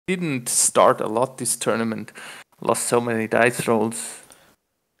didn't start a lot this tournament. Lost so many dice rolls.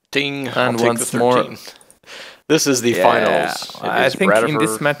 Ding! And I'll take once the 13. more, This is the finals. I think in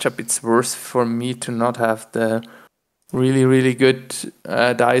this matchup it's worse for me to not have the really good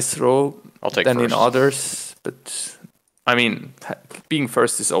dice roll than first. in others. But I mean, being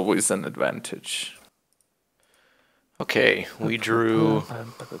first is always an advantage. Okay, we drew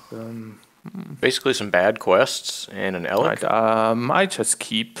basically some bad quests and an Elekk. I just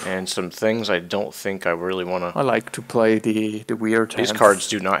keep. And some things I don't think I really want to... I like to play the weird These hands. cards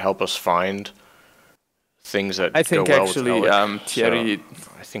do not help us find things that I think go well actually, with Elekk, Thierry...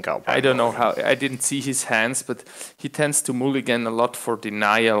 So I think I'll... I don't know how... I didn't see his hands, but he tends to mulligan a lot for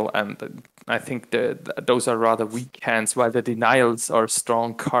denial, and I think those are rather weak hands, while the denials are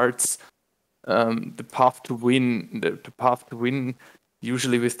strong cards. The path to win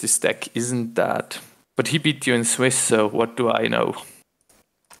usually with this deck isn't that. But he beat you in Swiss, so what do I know?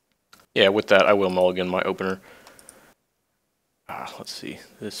 Yeah, with that I will mulligan my opener. Let's see.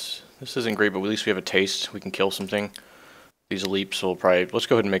 This isn't great, but at least we have a taste. We can kill something. These leaps will probably... Let's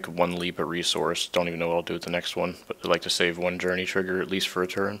go ahead and make one leap a resource. Don't even know what I'll do with the next one, but I'd like to save one journey trigger at least for a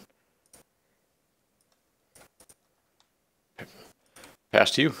turn.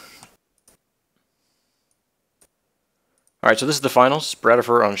 Pass to you. Alright, so this is the finals.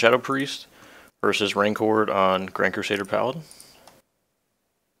 Bradifur on Shadow Priest versus Rankhorde on Grand Crusader Paladin.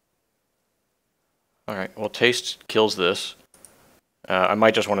 Alright, well, taste kills this. I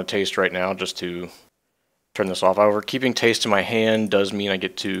might just want to taste right now just to turn this off. However, keeping taste in my hand does mean I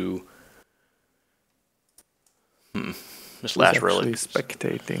get to... This last relic.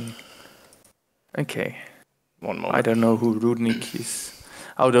 Spectating. Okay. One moment. I don't know who Rudnik is.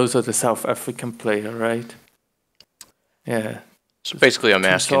 Oh, those are the South African player, right? Yeah. So basically I'm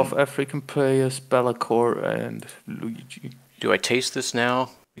asking... South African players, Lavacaller and Luigi. Do I taste this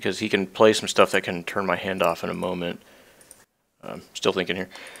now? Because he can play some stuff that can turn my hand off in a moment. Still thinking here.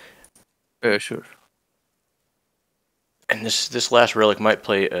 Sure. And this last relic might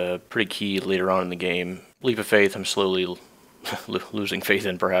play a pretty key later on in the game. Leap of Faith, I'm slowly losing faith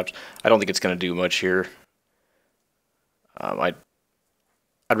in, perhaps. I don't think it's going to do much here. I'd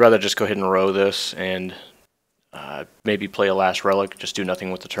rather just go ahead and row this and maybe play a last relic, just do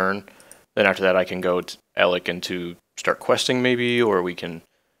nothing with the turn. Then after that I can go to Elekk and to start questing maybe, or we can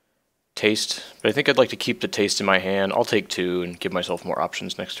taste. But I think I'd like to keep the taste in my hand. I'll take 2 and give myself more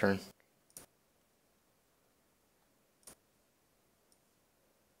options next turn.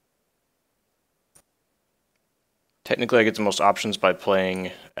 Technically I get the most options by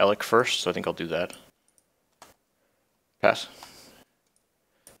playing Elekk first, so I think I'll do that. Pass.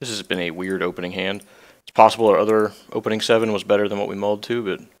 This has been a weird opening hand. It's possible our other opening 7 was better than what we mulled to,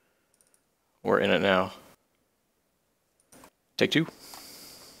 but we're in it now. Take 2.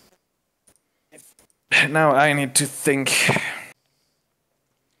 Now I need to think.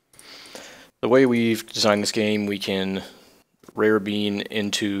 The way we've designed this game, we can rare bean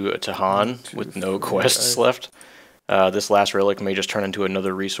into a Tihan with no quests left. This last relic may just turn into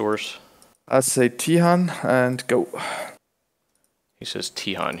another resource. I'll say Tihan and go. He says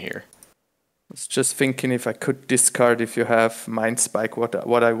Tihan here. I was just thinking if I could discard, if you have Mind Spike,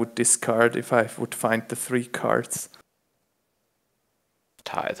 what I would discard if I would find the 3 cards.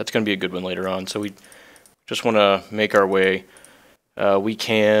 Tithe. That's going to be a good one later on. So we just want to make our way. We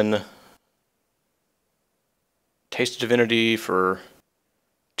can Taste of Divinity for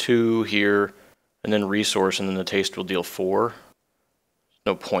 2 here, and then resource, and then the taste will deal 4.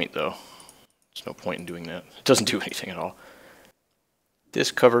 No point though. There's no point in doing that. It doesn't do anything at all.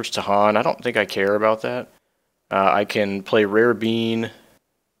 This covers Tihan. I don't think I care about that. I can play Rare Bean,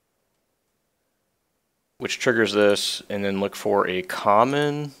 which triggers this, and then look for a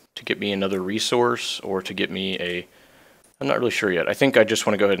common to get me another resource, or to get me a... I'm not really sure yet. I think I just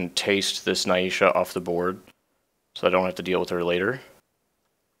want to go ahead and taste this Naisha off the board, so I don't have to deal with her later.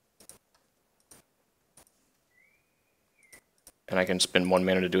 And I can spend 1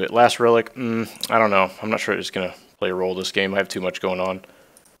 mana to do it. Last relic, I don't know. I'm not sure it's going to play a role this game. I have too much going on.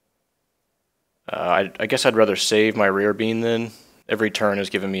 I guess I'd rather save my Rare Bean then. Every turn has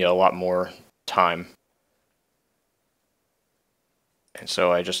given me a lot more time. And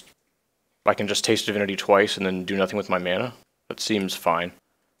so I can just taste Divinity twice and then do nothing with my mana. That seems fine.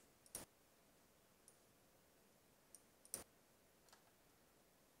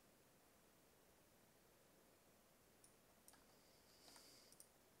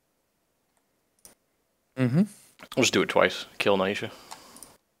 Mm-hmm. I'll just do it twice. Kill Naisha.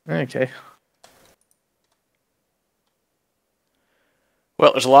 Okay.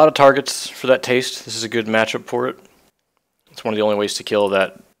 Well, there's a lot of targets for that taste. This is a good matchup for it. It's one of the only ways to kill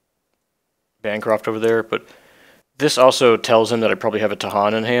that Bancroft over there, but this also tells him that I probably have a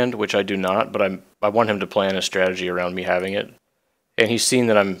Tihan in hand, which I do not, but I want him to plan a strategy around me having it. And he's seen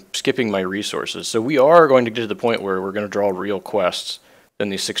that I'm skipping my resources. So we are going to get to the point where we're going to draw real quests. Then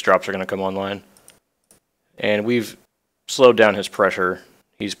these 6 drops are going to come online. And we've slowed down his pressure.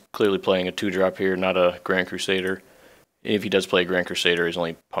 He's clearly playing a 2-drop here, not a Grand Crusader. If he does play a Grand Crusader, he's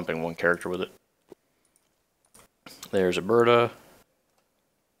only pumping 1 character with it. There's a Berta.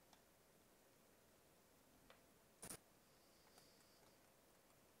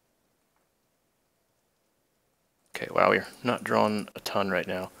 Okay, wow, we're not drawing a ton right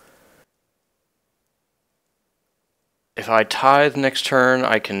now. If I Tithe next turn,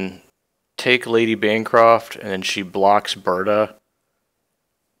 I can take Lady Bancroft, and then she blocks Berta.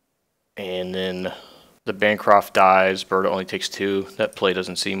 And then the Bancroft dies, Berta only takes 2. That play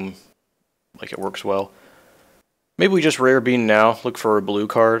doesn't seem like it works well. Maybe we just rare bean now, look for a blue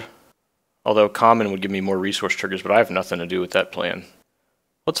card. Although common would give me more resource triggers, but I have nothing to do with that plan.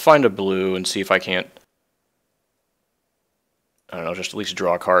 Let's find a blue and see if I can't, I don't know, just at least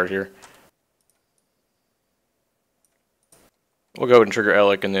draw a card here. We'll go ahead and trigger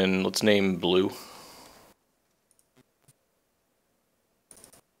Elekk, and then let's name blue.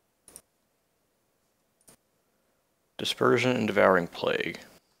 Dispersion and Devouring Plague.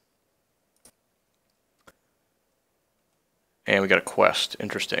 And we got a quest.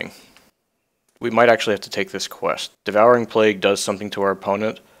 Interesting. We might actually have to take this quest. Devouring Plague does something to our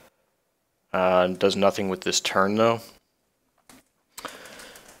opponent. Does nothing with this turn, though.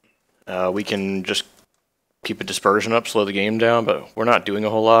 We can just keep a Dispersion up, slow the game down, but we're not doing a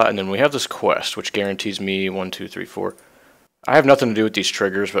whole lot. And then we have this quest, which guarantees me 1, 2, 3, 4. I have nothing to do with these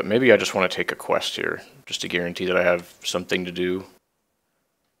triggers, but maybe I just want to take a quest here, just to guarantee that I have something to do.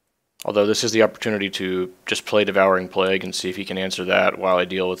 Although this is the opportunity to just play Devouring Plague and see if he can answer that while I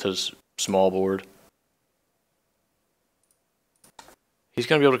deal with his small board. He's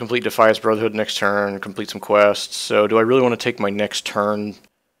going to be able to complete Defiance Brotherhood next turn, complete some quests. So do I really want to take my next turn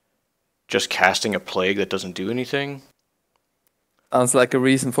just casting a Plague that doesn't do anything? Sounds like a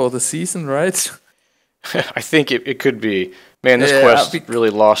reason for the season, right? I think it could be. Man, this quest really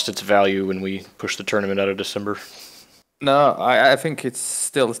lost its value when we pushed the tournament out of December. No, I think it's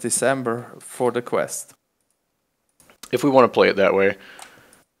still December for the quest. If we want to play it that way.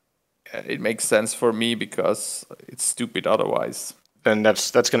 It makes sense for me because it's stupid otherwise. Then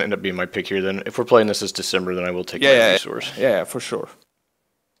that's going to end up being my pick here. Then if we're playing this as December, then I will take my resource. Yeah, for sure.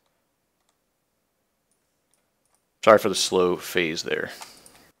 Sorry for the slow phase there.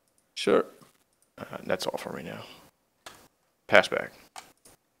 Sure. That's all for me now. Pass back.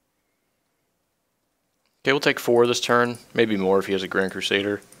 Okay, we'll take 4 this turn. Maybe more if he has a Grand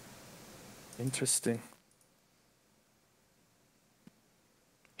Crusader. Interesting.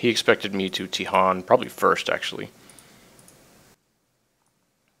 He expected me to Tihan, probably first, actually.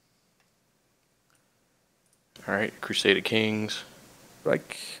 Alright, Crusader Kings.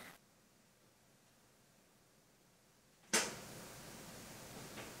 Like...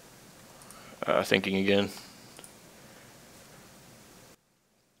 thinking again.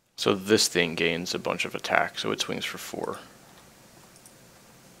 So this thing gains a bunch of attack, so it swings for 4.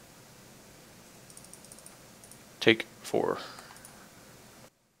 Take 4.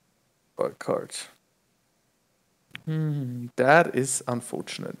 Bug cards. That is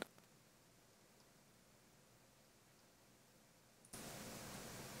unfortunate.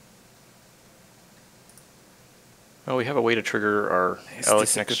 Oh, we have a way to trigger our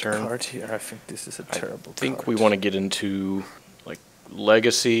Elekk next turn. Card here? I think this is a terrible I think card. we want to get into like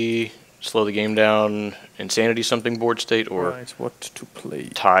Legacy, slow the game down, Insanity something board state, or right, what to play?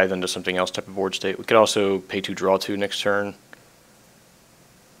 Tithe into something else type of board state. We could also pay 2, draw 2 next turn.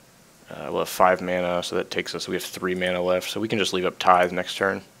 We'll have 5 mana, so that takes us. We have 3 mana left, so we can just leave up Tithe next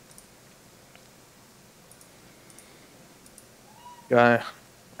turn. I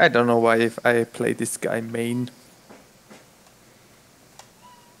don't know why if I play this guy main.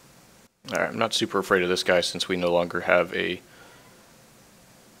 Alright, I'm not super afraid of this guy since we no longer have a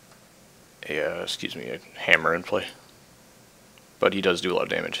hammer in play. But he does do a lot of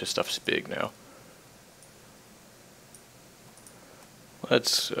damage. His stuff's big now.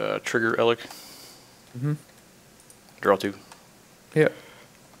 Let's trigger Elekk. Draw 2. Yeah.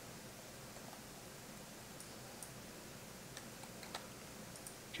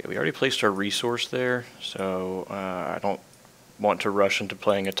 Okay, we already placed our resource there, so I don't want to rush into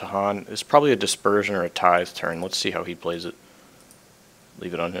playing a Tihan. It's probably a Dispersion or a Tithe turn. Let's see how he plays it.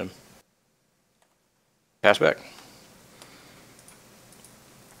 Leave it on him. Pass back.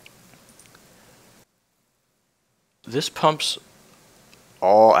 This pumps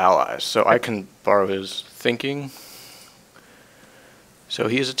all allies. So I can borrow his thinking. So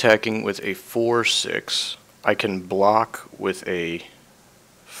he is attacking with a 4/6. I can block with a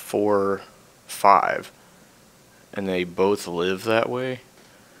 4/5. And they both live that way.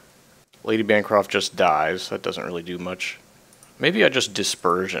 Lady Bancroft just dies. That doesn't really do much. Maybe I just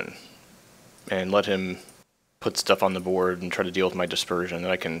Dispersion and let him put stuff on the board and try to deal with my Dispersion.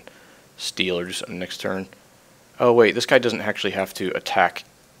 Then I can steal or do something next turn. Oh wait, this guy doesn't actually have to attack.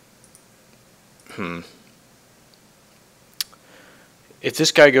 If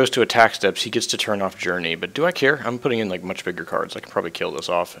this guy goes to attack steps, he gets to turn off Journey. But do I care? I'm putting in like much bigger cards. I can probably kill this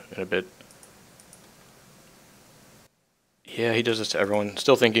off in a bit. Yeah, he does this to everyone.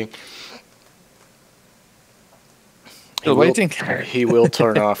 Still thinking. Still waiting. He will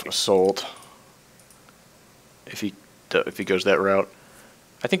turn off Assault if he goes that route.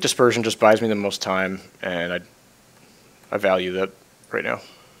 I think Dispersion just buys me the most time, and I value that right now.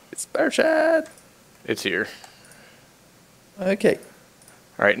 Dispersion! It's here. Okay.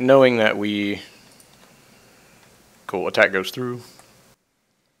 Alright, knowing that we... Cool, attack goes through.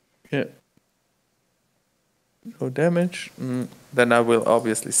 Yeah. No damage. Then I will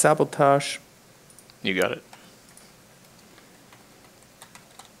obviously sabotage. You got it.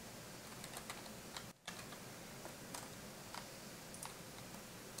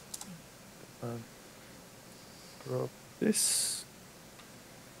 Drop this.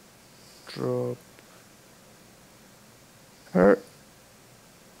 Drop her.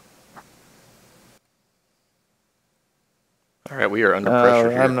 Alright, we are under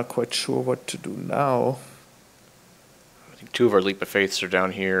pressure here. I'm not quite sure what to do now. I think 2 of our Leap of Faiths are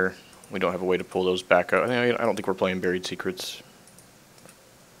down here. We don't have a way to pull those back up. I don't think we're playing Buried Secrets.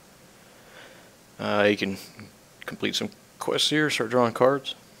 You can complete some quests here, start drawing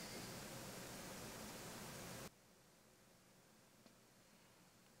cards.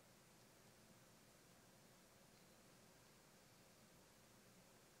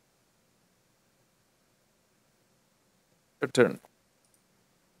 Your turn.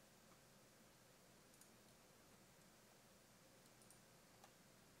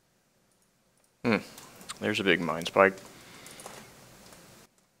 There's a big Mind Spike.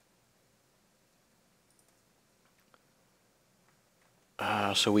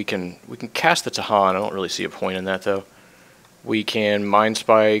 So we can cast the Tihan. I don't really see a point in that though. We can Mind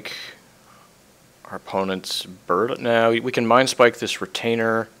Spike our opponent's bird. Now we can Mind Spike this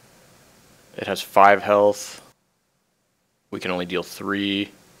Retainer. It has 5 health. We can only deal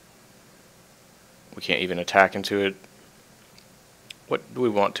 3. We can't even attack into it. What do we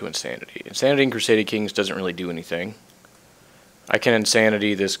want to Insanity? Insanity in Crusader Kings doesn't really do anything. I can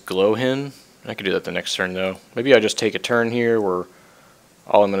Insanity this Glowhin. I could do that the next turn though. Maybe I just take a turn here where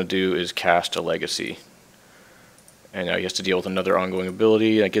all I'm going to do is cast a Legacy. And now he has to deal with another ongoing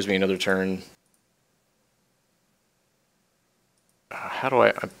ability. That gives me another turn. How do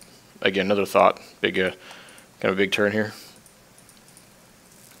I... Again, another thought. Kind of a big turn here.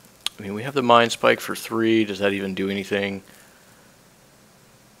 I mean, we have the Mind Spike for 3. Does that even do anything?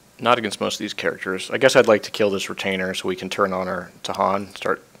 Not against most of these characters. I guess I'd like to kill this Retainer so we can turn on our Tihan,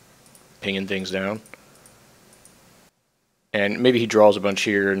 start pinging things down. And maybe he draws a bunch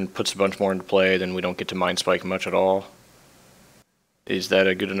here and puts a bunch more into play, then we don't get to Mind Spike much at all. Is that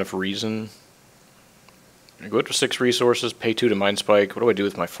a good enough reason? I go up to 6 resources, pay 2 to Mind Spike. What do I do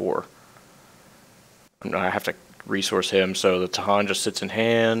with my 4? I have to resource him, so the Tihan just sits in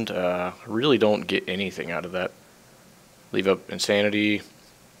hand. I really don't get anything out of that. Leave up Insanity.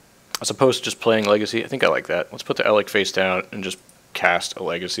 As opposed to just playing Legacy, I think I like that. Let's put the Elekk face down and just cast a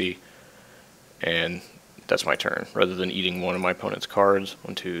Legacy. And that's my turn, rather than eating one of my opponent's cards.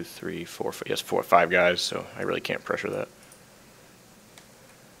 1, 2, 3, 4, 5, yes, 4 or 5 guys, so I really can't pressure that.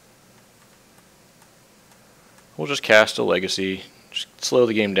 We'll just cast a Legacy. Just slow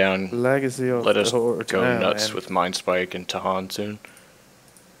the game down. Legacy of Let us Horde. go nuts with Mind Spike and Tihan soon.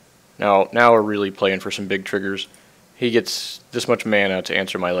 Now we're really playing for some big triggers. He gets this much mana to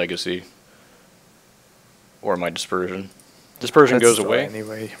answer my Legacy. Or my Dispersion. Dispersion goes away.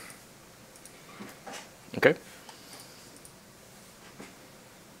 Anyway. Okay.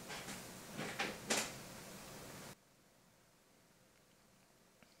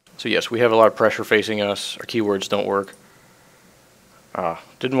 So yes, we have a lot of pressure facing us. Our keywords don't work.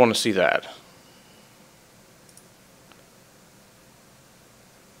 Didn't want to see that.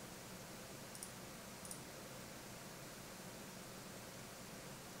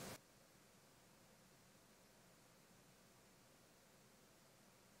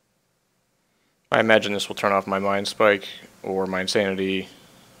 I imagine this will turn off my Mind Spike, or my Insanity,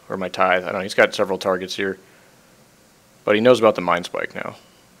 or my Tithe. I don't know, he's got several targets here. But he knows about the Mind Spike now.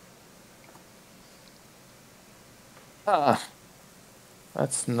 Ah,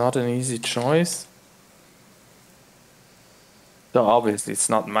 that's not an easy choice. So obviously it's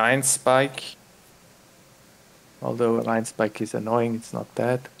not Mind Spike. Although Mind Spike is annoying, it's not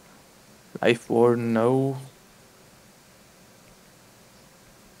that. Lifewarden, no.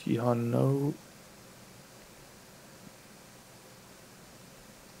 Tihan, no.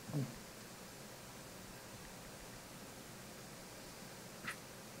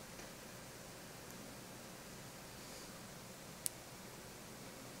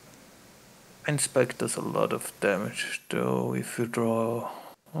 Mind Spike does a lot of damage, though. If you draw,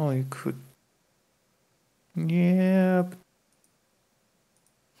 oh, you could. Yeah.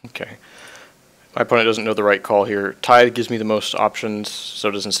 Okay. My opponent doesn't know the right call here. Tithe gives me the most options,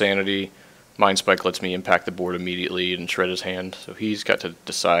 so does Insanity. Mind Spike lets me impact the board immediately and shred his hand. So he's got to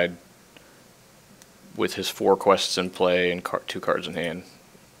decide with his 4 quests in play and 2 cards in hand.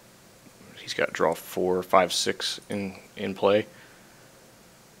 He's got to draw 4, 5, 6 in play.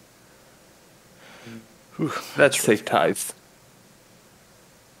 Whew, Let's say Tithe.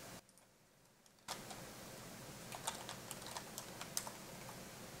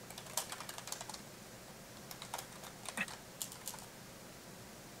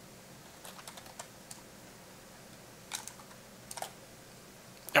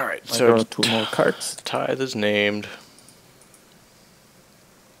 Alright, I so draw 2 more cards. Tithe is named.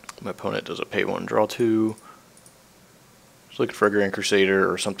 My opponent does a pay 1, draw 2. Just looking for a Grand Crusader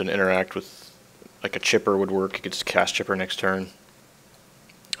or something to interact with. Like a Chipper would work. He could just cast Chipper next turn.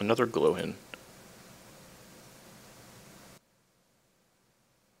 Another Glowhin.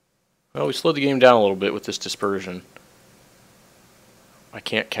 Well, we slowed the game down a little bit with this Dispersion. I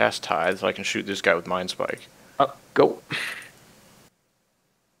can't cast Tithe, so I can shoot this guy with Mind Spike. Go.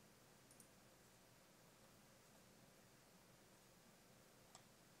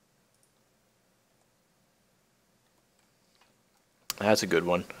 That's a good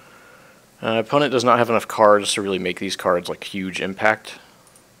one. Opponent does not have enough cards to really make these cards like huge impact.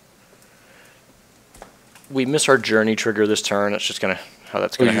 We miss our Journey trigger this turn. That's just gonna how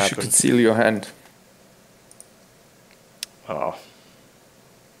that's gonna happen. You should conceal your hand. Oh.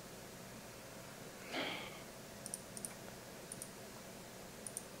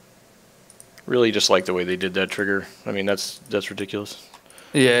 Really just like the way they did that trigger. I mean, that's ridiculous.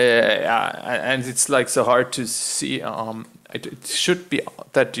 Yeah, and it's like so hard to see. It should be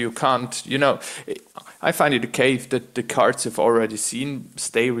that you can't, I find it okay if the cards you've already seen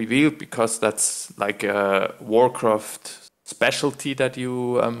stay revealed, because that's like a Warcraft specialty that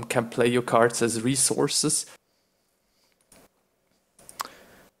you can play your cards as resources.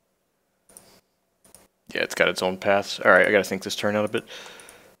 Yeah, it's got its own paths. Alright, I gotta think this turn out a bit.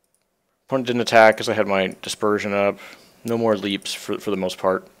 Opponent didn't attack because I had my Dispersion up. No more leaps for the most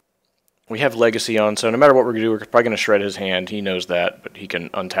part. We have Legacy on, so no matter what we're going to do, we're probably going to shred his hand. He knows that, but he can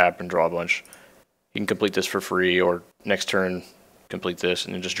untap and draw a bunch. He can complete this for free, or next turn complete this,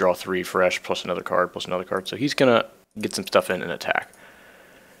 and then just draw 3 fresh, plus another card, plus another card. So he's going to get some stuff in and attack.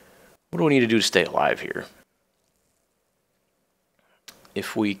 What do we need to do to stay alive here?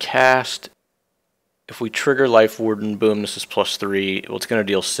 If we trigger Lifewarden, boom, this is +3. Well, it's going to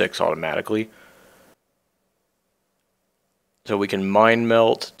deal 6 automatically. So we can Mind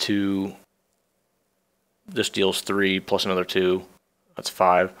Melt to, this deals 3 plus another 2. That's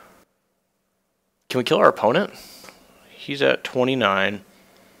 5. Can we kill our opponent? He's at 29.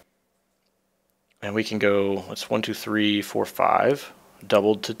 And we can go, that's 1, 2, 3, 4, 5,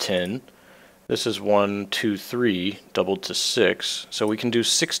 doubled to 10. This is 1, 2, 3, doubled to 6. So we can do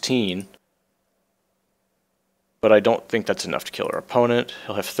 16. But I don't think that's enough to kill our opponent.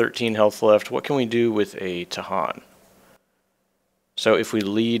 He'll have 13 health left. What can we do with a Tihan? So if we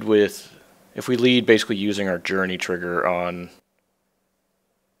lead basically using our Journey trigger on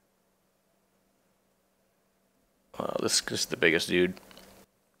this is the biggest dude.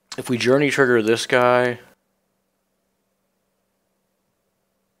 If we Journey trigger this guy,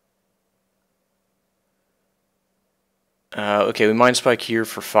 okay, we Mind Spike here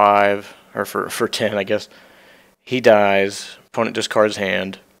for 5 or for 10, I guess. He dies. Opponent discards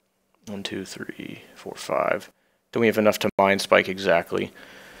hand. 1, 2, 3, 4, 5. Then we have enough to Mind Spike exactly.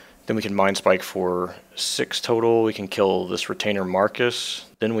 Then we can Mind Spike for 6 total. We can kill this Retainer Marcus.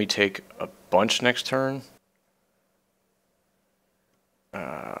 Then we take a bunch next turn.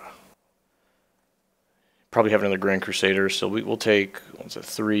 Probably have another Grand Crusader. So we'll take, what's it,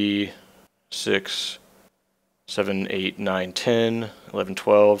 3, 6, 7, 8, 9, 10, 11,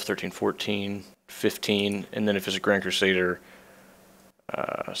 12, 13, 14, 15. And then if it's a Grand Crusader,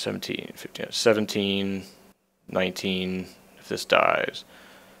 17, 15, 17, 19 if this dies,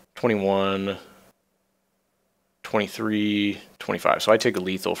 21, 23, 25. So I take a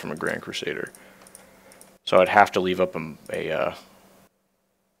lethal from a Grand Crusader. So I'd have to leave up a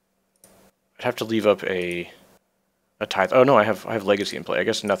Tithe. Oh no, I have Legacy in play. I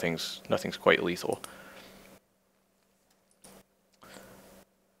guess nothing's quite lethal.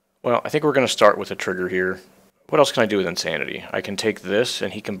 Well, I think we're going to start with a trigger here. What else can I do with Insanity? I can take this,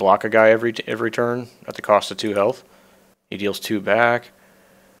 and he can block a guy every turn at the cost of 2 health. He deals 2 back.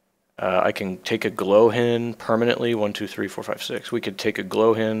 I can take a Glow Hin permanently. 1, 2, 3, 4, 5, 6. We could take a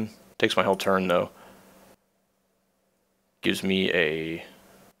Glow Hin. Takes my whole turn, though. Gives me a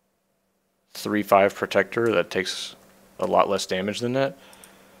 3/5 Protector that takes a lot less damage than that.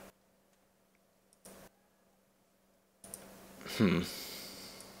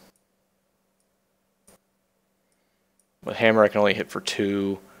 With Hammer, I can only hit for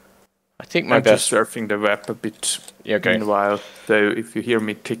 2. I think my best. I'm just surfing the web a bit. Yeah, okay. Meanwhile, so if you hear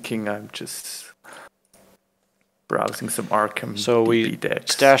me ticking, I'm just browsing some Arkham. So we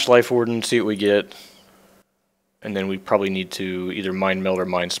decks. stash Lifewarden, see what we get, and then we probably need to either Mind Melt or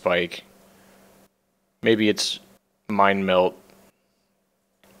Mind Spike. Maybe it's Mind Melt.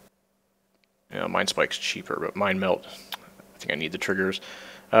 Mind Spike's cheaper, but Mind Melt. I think I need the triggers.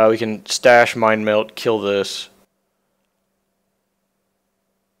 We can stash Mind Melt, kill this.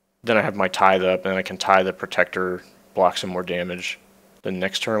 Then I have my Tithe up, and I can tie the Protector, block some more damage. Then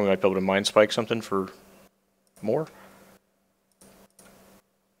next turn we might be able to Mind Spike something for more.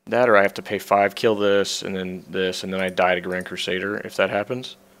 That, or I have to pay 5, kill this, and then I die to Grand Crusader if that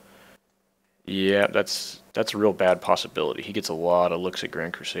happens. Yeah, that's a real bad possibility. He gets a lot of looks at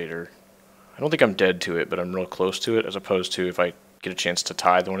Grand Crusader. I don't think I'm dead to it, but I'm real close to it, as opposed to if I get a chance to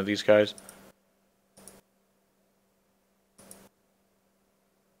Tithe one of these guys.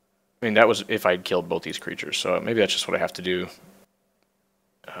 I mean, that was if I'd killed both these creatures, so maybe that's just what I have to do.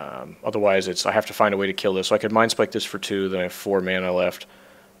 Otherwise, I have to find a way to kill this. So I could Mind Spike this for 2, then I have 4 mana left,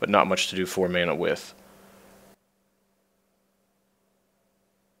 but not much to do 4 mana with.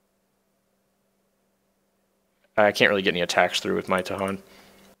 I can't really get any attacks through with my Tihan.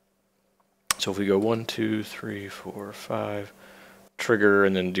 So if we go 1, 2, 3, 4, 5, trigger,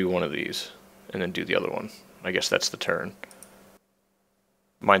 and then do one of these, and then do the other one. I guess that's the turn.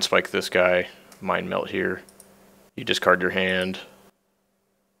 Mind Spike this guy, Mind Melt here. You discard your hand.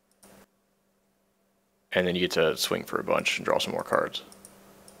 And then you get to swing for a bunch and draw some more cards.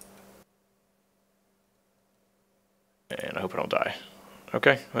 And I hope I don't die.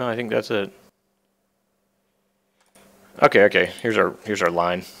 Okay, well I think that's it. Okay, here's our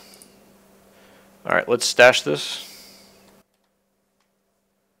line. Alright, let's stash this.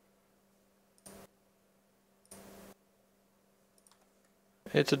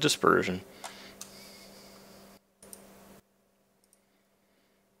 It's a Dispersion.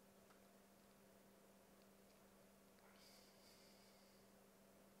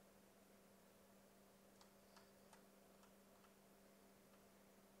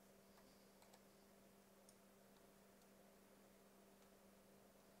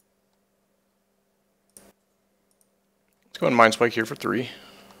 Let's go and Mind Spike here for 3.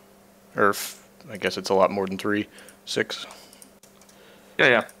 Or, I guess it's a lot more than 3. 6.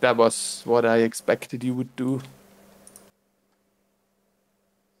 Yeah, that was what I expected you would do.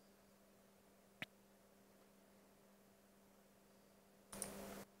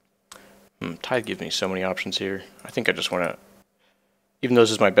 Tithe gives me so many options here. I think I just want to, even though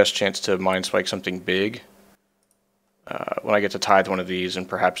this is my best chance to Mind Spike something big, when I get to Tithe one of these and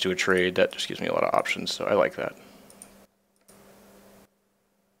perhaps do a trade, that just gives me a lot of options, so I like that.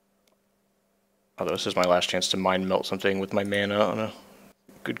 Although this is my last chance to Mind Melt something with my mana on a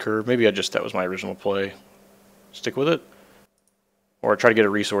good curve. Maybe that was my original play. Stick with it. Or try to get a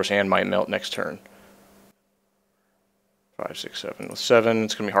resource and Mind Melt next turn. 5, 6, 7. With 7,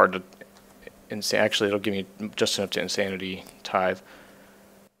 it's going to be hard to... Actually, it'll give me just enough to Insanity Tithe.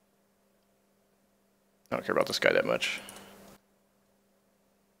 I don't care about this guy that much.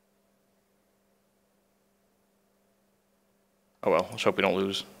 Oh well, let's hope we don't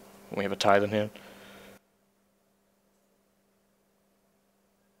lose when we have a Tithe in hand.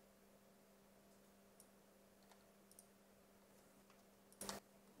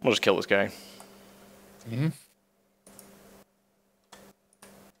 We'll just kill this guy. Mm-hmm.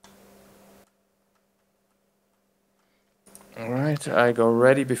 Alright, I go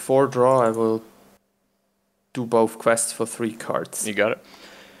ready before draw. I will do both quests for 3 cards. You got it.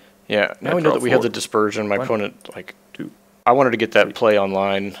 Yeah, now we know that we have the Dispersion. My opponent, I wanted to get that play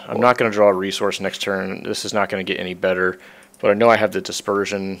online. I'm not going to draw a resource next turn. This is not going to get any better. But I know I have the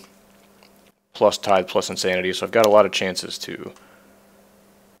Dispersion. plus Tithe plus Insanity, so I've got a lot of chances to...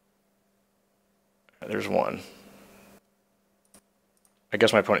 There's one. I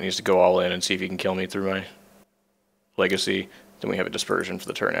guess my opponent needs to go all in and see if he can kill me through my Legacy. Then we have a Dispersion for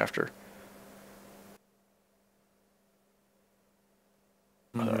the turn after.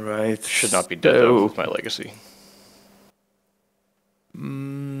 Right. Should not be dead though with my Legacy.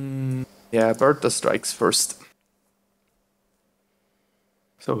 Yeah, Bertha strikes first.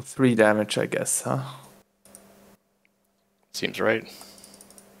 So 3 damage, I guess, huh? Seems right.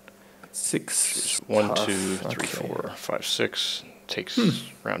 6. 1, 2, 3, Okay. 4, 5, 6.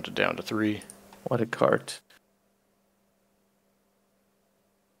 Takes rounded down to 3. What a card.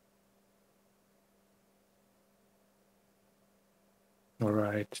 All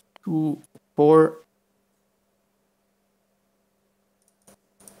right. 2, 4.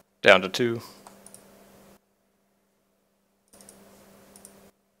 Down to 2.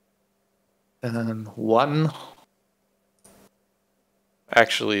 And 1.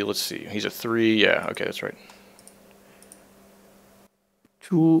 Actually, let's see. He's a 3. Yeah, okay, that's right.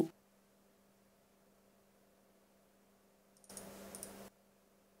 2.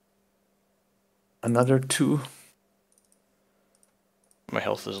 Another 2. My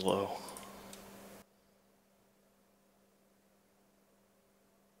health is low.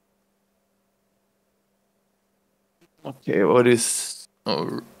 Okay, what is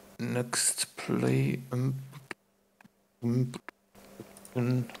our next play? I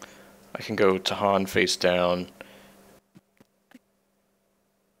can go Tihan face down.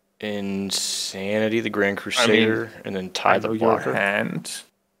 Insanity, the Grand Crusader, and then Tithe the your blocker. hand.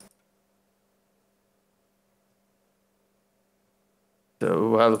 So,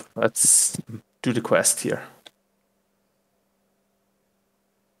 well, let's do the quest here.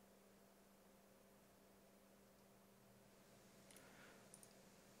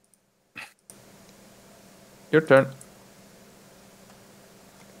 Your turn.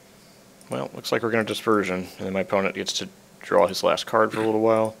 Well, looks like we're going to Dispersion, and then my opponent gets to draw his last card for a little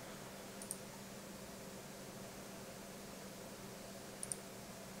while.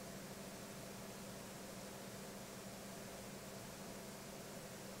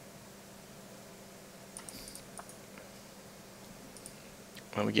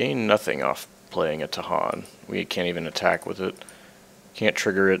 Well, we gain nothing off playing a Tihan. We can't even attack with it. Can't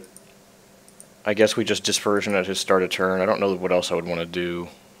trigger it. I guess we just Dispersion at his start of turn. I don't know what else I would want to do.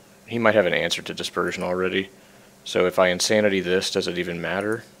 He might have an answer to Dispersion already. So if I Insanity this, does it even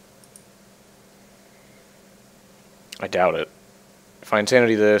matter? I doubt it. If I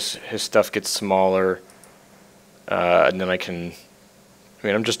Insanity this, his stuff gets smaller. And then I can... I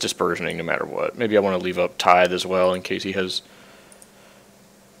mean, I'm just Dispersioning no matter what. Maybe I want to leave up Tithe as well in case he has...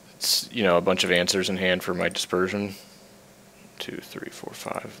 you know, a bunch of answers in hand for my Dispersion. 2, 3, 4,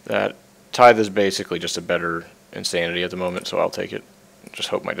 5. That Tithe is basically just a better Insanity at the moment, so I'll take it. Just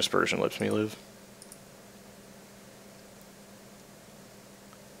hope my Dispersion lets me live.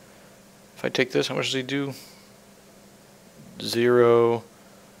 If I take this, how much does he do? 0,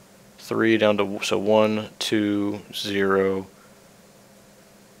 3 down to, so 1, 2, 0.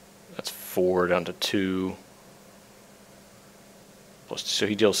 That's 4 down to 2. Plus, so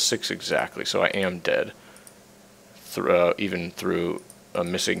he deals 6 exactly, so I am dead. Even through a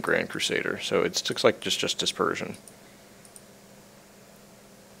missing Grand Crusader. So it looks like just Dispersion.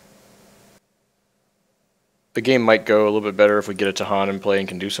 The game might go a little bit better if we get a Tihan in play and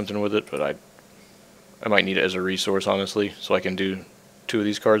can do something with it, but I might need it as a resource, honestly, so I can do 2 of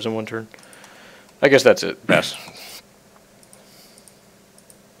these cards in one turn. I guess that's it. Pass.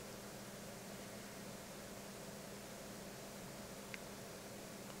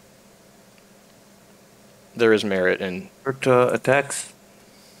 There is merit in... attacks.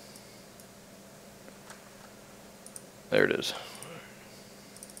 There it is.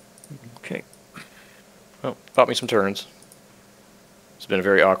 Okay. Well, bought me some turns. It's been a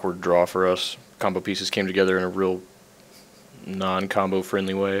very awkward draw for us. Combo pieces came together in a real non-combo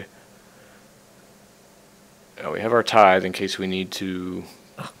friendly way. We have our Tithe in case we need to...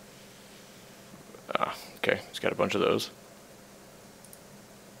 okay, he's got a bunch of those.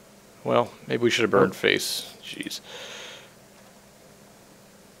 Well, maybe we should have burned face. Jeez.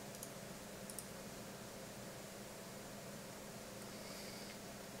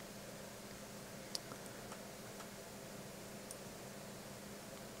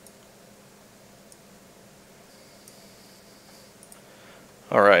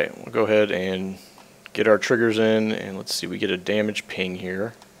 Alright, we'll go ahead and get our triggers in, and let's see, we get a damage ping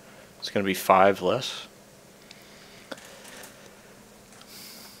here. It's going to be 5 less.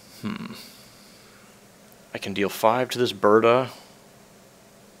 I can deal 5 to this Berta.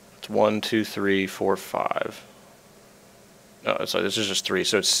 It's 1, 2, 3, 4, 5. No, sorry, this is just 3,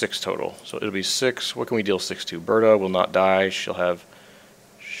 so it's 6 total. So it'll be 6. What can we deal 6 to? Berta will not die. She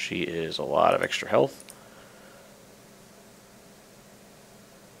is a lot of extra health.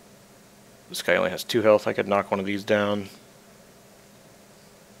 This guy only has 2 health. I could knock one of these down.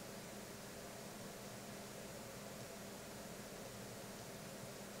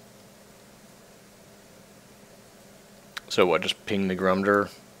 So what, just ping the Grumder?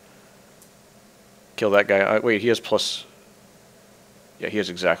 Kill that guy. Wait, he has plus... Yeah, he has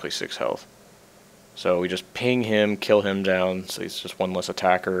exactly 6 health. So we just ping him, kill him down, so he's just one less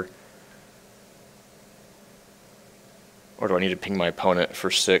attacker. Or do I need to ping my opponent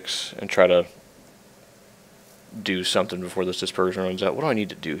for 6 and try to do something before this dispersion runs out? What do I need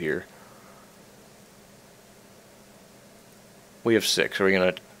to do here? We have 6. Are we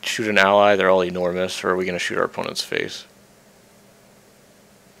going to shoot an ally? They're all enormous. Or are we going to shoot our opponent's face?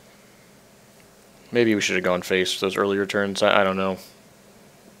 Maybe we should have gone face those earlier turns. I don't know.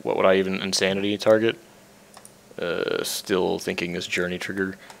 What would I even insanity target? Still thinking this journey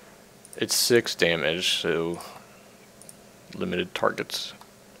trigger. It's 6 damage, so limited targets.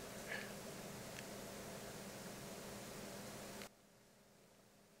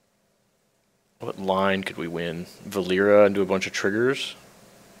 What line could we win? Valeera and do a bunch of triggers?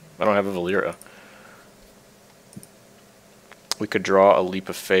 I don't have a Valeera. We could draw a Leap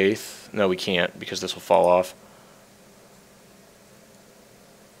of Faith. No, we can't, because this will fall off.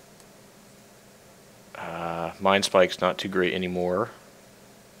 Mind Spike's not too great anymore.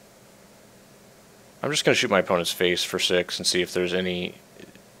 I'm just going to shoot my opponent's face for 6 and see if there's any...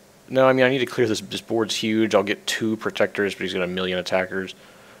 No, I mean, I need to clear this. This board's huge. I'll get 2 protectors, but he's got a million attackers.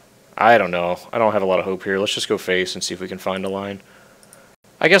 I don't know. I don't have a lot of hope here. Let's just go face and see if we can find a line.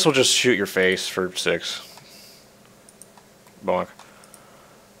 I guess we'll just shoot your face for 6. Bonk.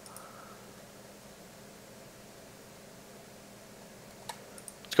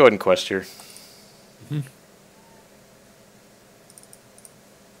 Let's go ahead and quest here. Mm-hmm.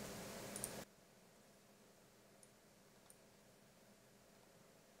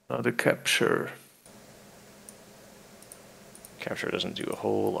 Another capture. Capture doesn't do a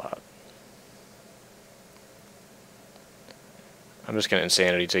whole lot. I'm just going to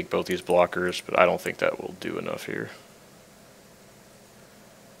Insanity take both these blockers, but I don't think that will do enough here.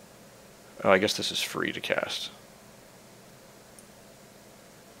 Oh, I guess this is free to cast.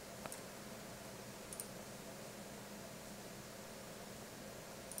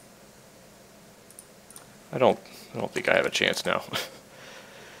 I don't think I have a chance now.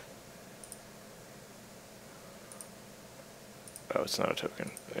 Oh, it's not a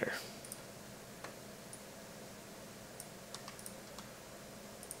token. There.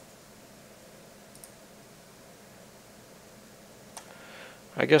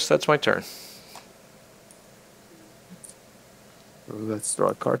 I guess that's my turn. So let's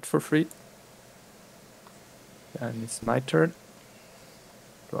draw a card for free. And it's my turn.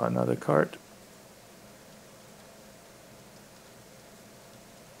 Draw another card.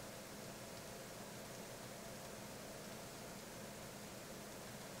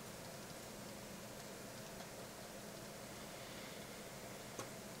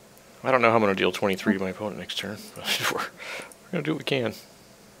 I don't know how I'm going to deal 23 to my opponent next turn, but we're going to do what we can.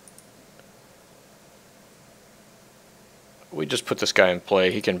 We just put this guy in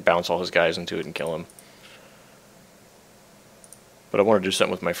play. He can bounce all his guys into it and kill him. But I want to do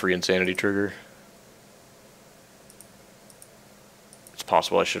something with my free insanity trigger. It's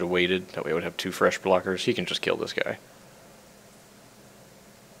possible I should have waited. That way I would have 2 fresh blockers. He can just kill this guy.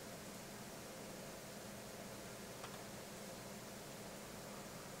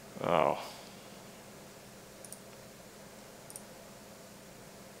 Oh.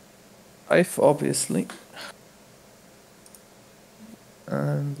 Tithe, obviously.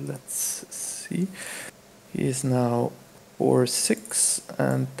 And let's see. He is now 4/6,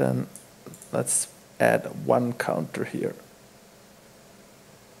 and then let's add 1 counter here.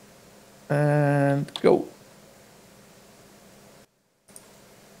 And go.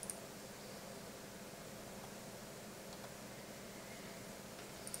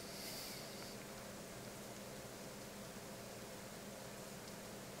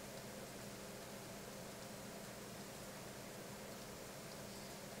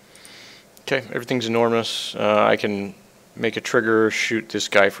 Okay, everything's enormous. I can make a trigger, shoot this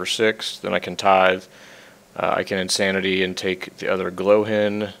guy for 6, then I can tithe. I can insanity and take the other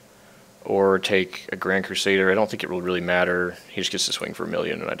Glowhin, or take a Grand Crusader. I don't think it will really matter. He just gets to swing for 1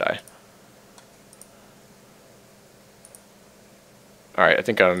 million and I die. Alright, I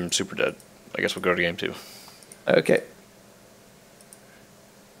think I'm super dead. I guess we'll go to game 2. Okay.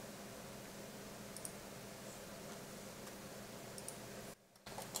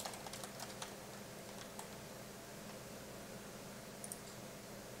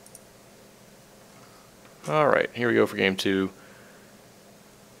 Alright, here we go for game 2.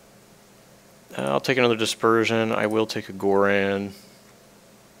 I'll take another Dispersion. I will take a Goran.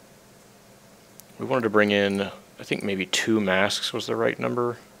 We wanted to bring in, I think maybe 2 masks was the right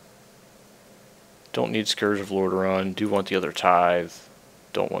number. Don't need Scourge of Lordaeron. Do want the other Tithe.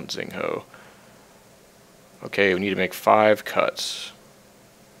 Don't want Xing-Ho. Okay, we need to make 5 cuts.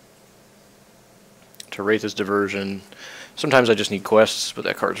 Taretha's Diversion. Sometimes I just need quests, but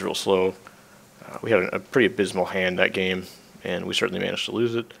that card's real slow. We had a pretty abysmal hand that game, and we certainly managed to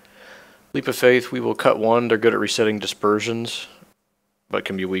lose it. Leap of Faith, we will cut 1. They're good at resetting dispersions, but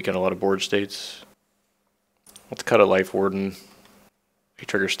can be weak in a lot of board states. Let's cut a Lifewarden. They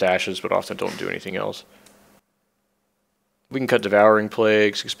trigger stashes, but often don't do anything else. We can cut Devouring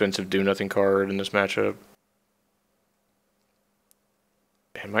Plague, expensive do-nothing card in this matchup.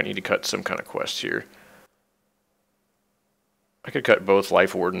 I might need to cut some kind of quest here. I could cut both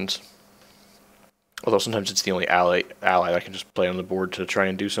Lifewardens. Although sometimes it's the only ally I can just play on the board to try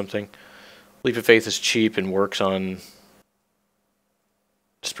and do something. Leap of Faith is cheap and works on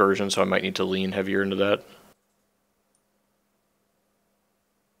Dispersion, so I might need to lean heavier into that.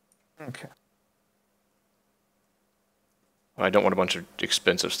 Okay. I don't want a bunch of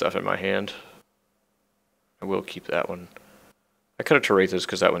expensive stuff in my hand. I will keep that one. I cut a Taretha's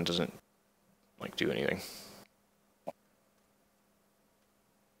because that one doesn't do anything.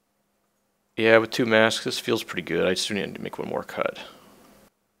 Yeah, with 2 masks, this feels pretty good. I just need to make 1 more cut.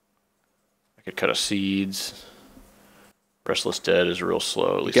 I could cut a Seeds. Restless Dead is real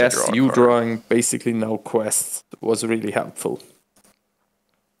slow. At least I draw a card. Drawing basically no quests was really helpful.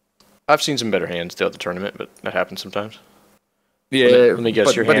 I've seen some better hands throughout the tournament, but that happens sometimes. Yeah, let me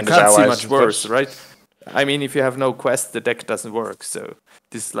guess, your but hand it is can't see allies much worse, right? I mean, if you have no quest, the deck doesn't work. So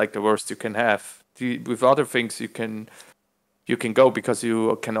this is like the worst you can have. With other things, you can go because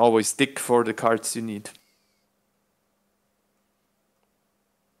you can always dig for the cards you need.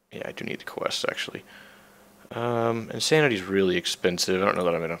 Yeah, I do need the quest actually. Insanity is really expensive. I don't know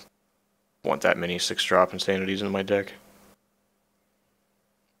that I'm gonna want that many 6-drop Insanities in my deck.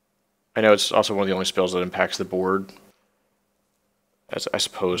 I know it's also one of the only spells that impacts the board, as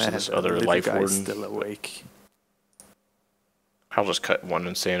opposed to this other Lifewarden. Still awake. I'll just cut 1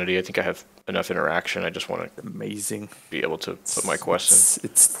 Insanity. I think I have enough interaction. I just want to be able to put my quest in.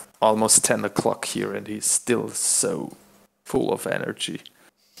 It's almost 10 o'clock here, and he's still so full of energy.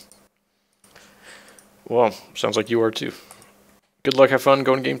 Well, sounds like you are too. Good luck, have fun,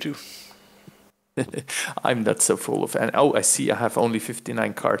 going game 2. I'm not so full of energy. Oh, I see, I have only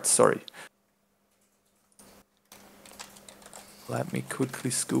 59 cards, sorry. Let me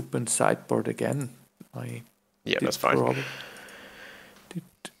quickly scoop and sideboard again. Yeah, that's fine. Did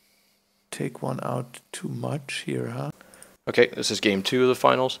take 1 out too much here, huh? Okay, this is game 2 of the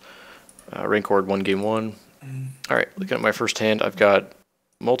finals. Rank Horde 1, game 1. Alright, looking at my first hand, I've got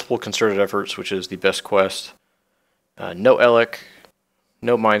multiple concerted efforts, which is the best quest. No Elekk,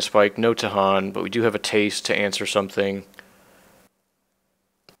 no Mind Spike, no Tihan, but we do have a taste to answer something.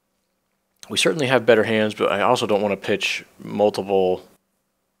 We certainly have better hands, but I also don't want to pitch multiple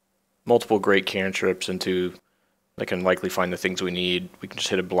great cantrips into that can likely find the things we need. We can just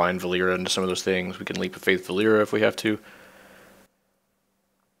hit a blind Valeera into some of those things. We can Leap of Faith Valeera if we have to.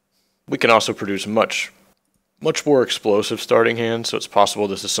 We can also produce much more explosive starting hands, so it's possible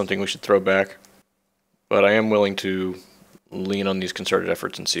this is something we should throw back. But I am willing to lean on these concerted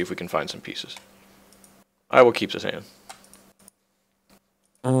efforts and see if we can find some pieces. I will keep this hand.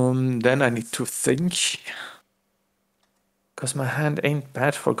 Then I need to think. Because my hand ain't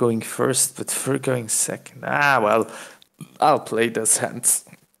bad for going first, but for going second. Well, I'll play those hands.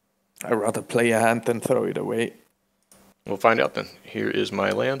 I'd rather play a hand than throw it away. We'll find out then. Here is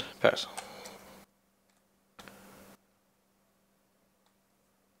my land. Pass.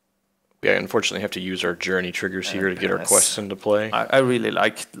 We unfortunately have to use our journey triggers here to get our quests into play. I really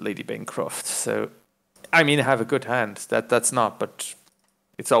like Lady Bancroft, so I mean I have a good hand. That's not, but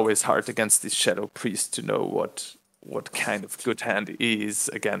it's always hard against this Shadow Priest to know what kind of good hand is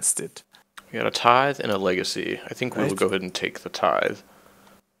against it. We got a Tithe and a Legacy. I think we will go ahead and take the Tithe.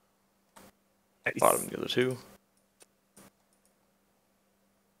 Bottom of the other 2.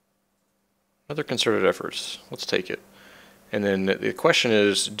 Other concerted efforts. Let's take it. And then the question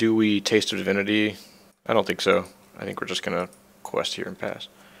is, do we Taste of Divinity? I don't think so. I think we're just going to quest here and pass.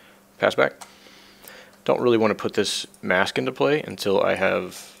 Pass back. Don't really want to put this mask into play until I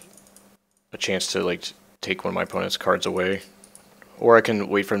have a chance to take one of my opponent's cards away. Or I can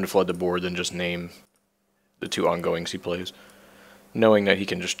wait for him to flood the board, then just name the 2 ongoings he plays. Knowing that he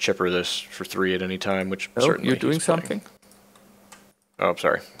can just chipper this for 3 at any time, which certainly you're doing something? Oh, I'm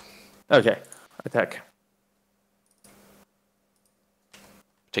sorry. Okay, attack.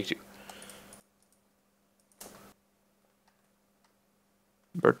 Take 2.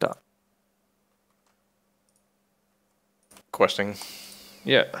 Berta. Questing.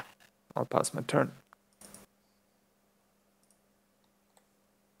 Yeah. I'll pass my turn.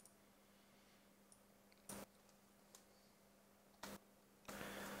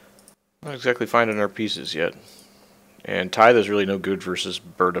 Not exactly finding our pieces yet. And Tithe is really no good versus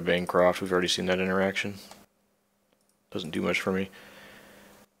Berta Bancroft. We've already seen that interaction. Doesn't do much for me.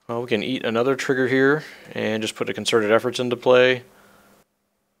 Well, we can eat another trigger here and just put a concerted efforts into play.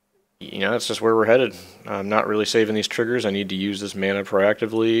 You know, that's just where we're headed. I'm not really saving these triggers. I need to use this mana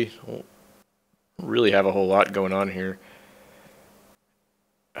proactively. Don't really have a whole lot going on here.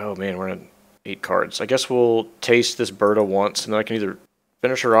 Oh man, we're at 8 cards. I guess we'll taste this Berta once, and then I can either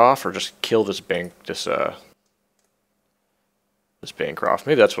finish her off or just kill this this Bancroft.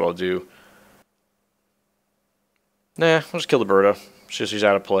 Maybe that's what I'll do. Nah, I'll just kill the Berta. She's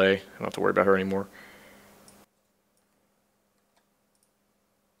out of play. I don't have to worry about her anymore.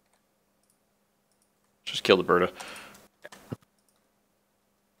 Just kill the Berta.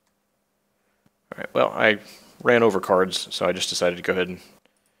 Alright, well, I ran over cards, so I just decided to go ahead and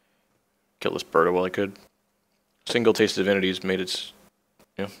kill this Berta while I could. Single Taste of Divinity has made its,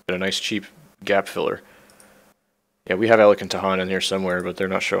 been a nice cheap gap filler. Yeah, we have Elekk and Tihan in here somewhere, but they're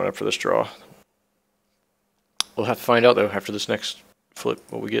not showing up for this draw. We'll have to find out, though, after this next flip,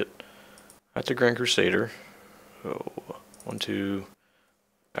 what we get. That's a Grand Crusader. Oh, 1, 2...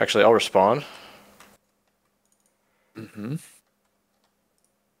 Actually, I'll respond. Mm-hmm.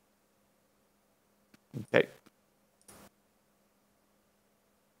 Okay.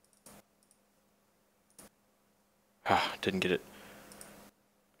 Didn't get it.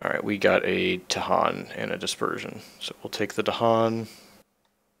 Alright, we got a Tihan and a Dispersion. So we'll take the Tihan.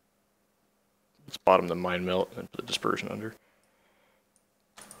 Let's bottom the Mind Melt and put the Dispersion under.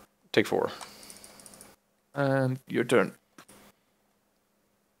 Take 4. And your turn.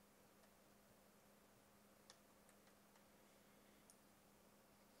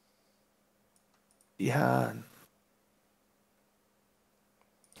 Yeah.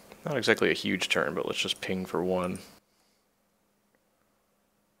 Not exactly a huge turn, but let's just ping for 1.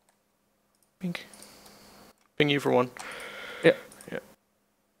 Pink. Ping you for 1. Yeah. Yeah.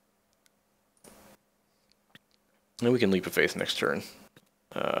 And we can Leap of Faith next turn.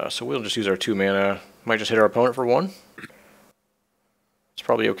 So we'll just use our 2 mana. Might just hit our opponent for 1. It's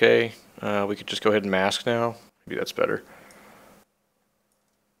probably okay. We could just go ahead and mask now. Maybe that's better.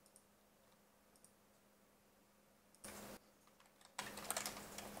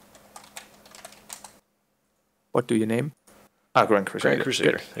 What do you name? Grand Crusader. Grand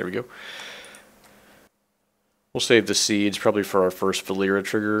Crusader. Good. There we go. We'll save the seeds probably for our first Valeera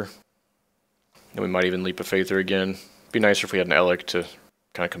trigger. And we might even Leap of Faith her again. Be nicer if we had an Elekk to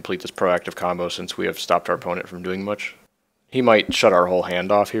kind of complete this proactive combo since we have stopped our opponent from doing much. He might shut our whole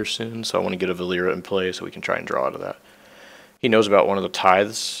hand off here soon, so I want to get a Valeera in play so we can try and draw out of that. He knows about one of the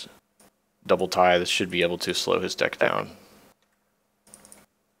Tithes. Double Tithes should be able to slow his deck down.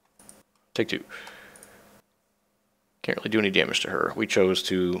 Take 2. Can't really do any damage to her. We chose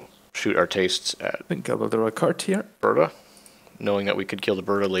to shoot our tastes at I think I will draw a card here. Berta, knowing that we could kill the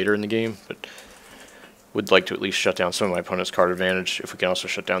Berta later in the game, but would like to at least shut down some of my opponent's card advantage if we can also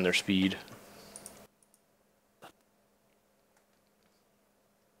shut down their speed.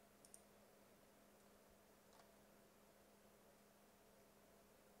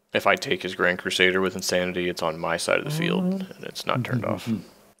 If I take his Grand Crusader with Insanity, it's on my side of the field, and it's not turned off.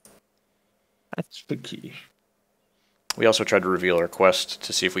 That's the key. We also tried to reveal our quest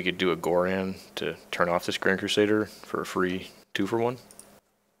to see if we could do a Goran to turn off this Grand Crusader for a free 2 for 1.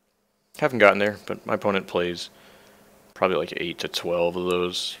 Haven't gotten there, but my opponent plays probably like 8 to 12 of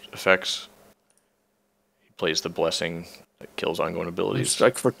those effects. He plays the Blessing that kills ongoing abilities.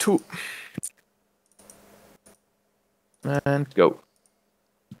 Strike for 2. And go.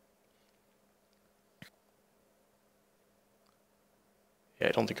 Yeah,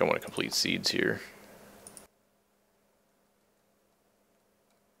 I don't think I want to complete seeds here.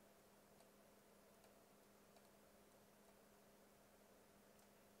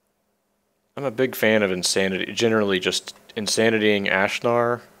 I'm a big fan of Insanity, generally just Insanitying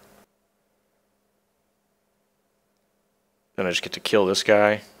Ashnar. Then I just get to kill this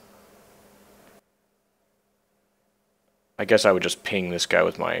guy. I guess I would just ping this guy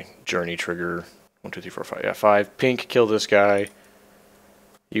with my Journey trigger. 1, 2, 3, 4, 5. Yeah, 5. Pink, kill this guy.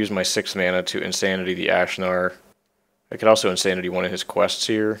 Use my 6 mana to Insanity the Ashnar. I could also Insanity one of his quests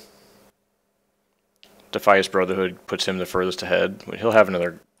here. Defias Brotherhood puts him the furthest ahead. He'll have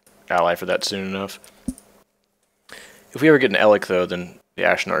another ally for that soon enough. If we ever get an Elekk, though, then The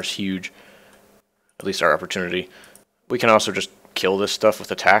Ashnar is huge. At least our opportunity. We can also just kill this stuff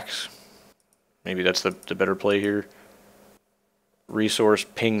with attacks. Maybe that's the better play here. Resource,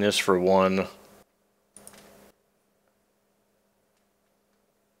 ping this for 1.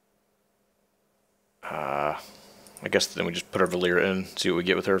 I guess then we just put our Valeera in, see what we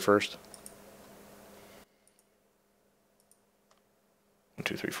get with her first. 1,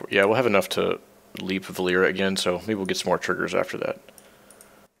 2, 3, 4. Yeah, we'll have enough to leap Valeera again, so maybe we'll get some more triggers after that.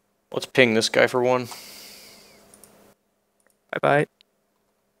 Let's ping this guy for 1. Bye-bye.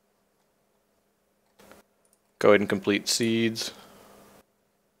 Go ahead and complete seeds.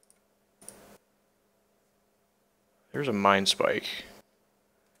 There's a Mind Spike.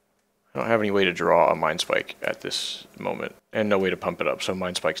 I don't have any way to draw a Mind Spike at this moment, and no way to pump it up, so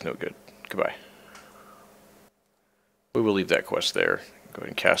Mind Spike's no good. Goodbye. We will leave that quest there. Go ahead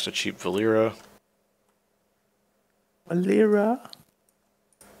and cast a cheap Valeera. Valeera.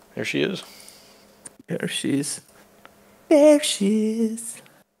 There she is. There she is. There she is.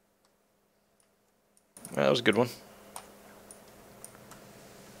 That was a good one.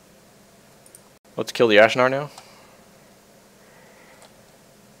 Let's kill the Ashnar now.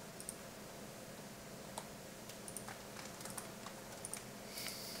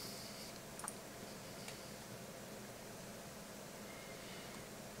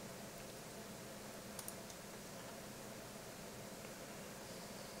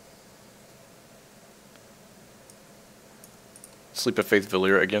 Sleep of Faith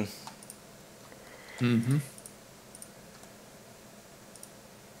Valeera again. Mm-hmm.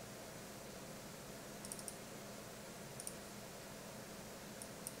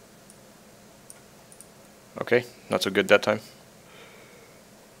 Okay, not so good that time.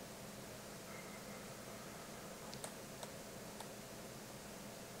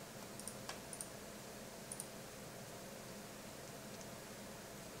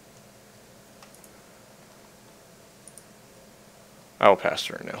 I'll pass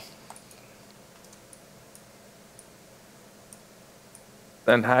her now.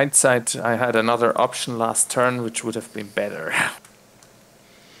 In hindsight, I had another option last turn, which would have been better.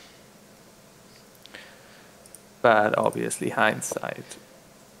 But obviously, hindsight.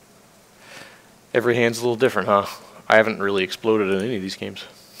 Every hand's a little different, huh? I haven't really exploded in any of these games.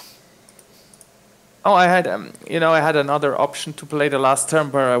 Oh, I had, I had another option to play the last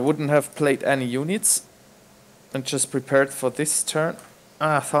turn where I wouldn't have played any units and just prepared for this turn.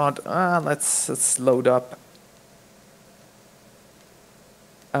 I thought, let's load up.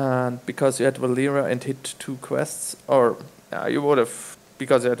 And because you had Valeera and hit 2 quests, or you would have,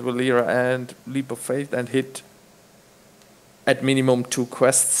 because you had Valeera and Leap of Faith and hit at minimum 2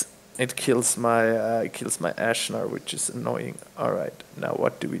 quests, it kills my Ashnar, which is annoying. All right, now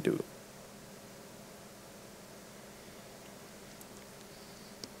what do we do?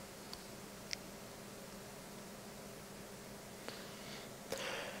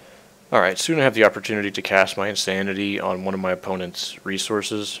 Alright, soon I have the opportunity to cast my Insanity on one of my opponent's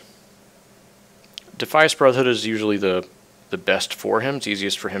resources. Defias Brotherhood is usually the best for him. It's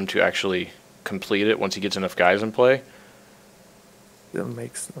easiest for him to actually complete it once he gets enough guys in play. That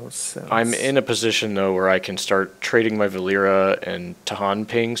makes no sense. I'm in a position, though, where I can start trading my Valeera and Tihan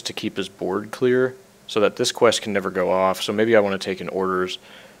pings to keep his board clear, so that this quest can never go off. So maybe I want to take in orders,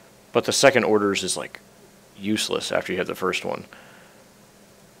 but the second orders is, like, useless after you hit the first one.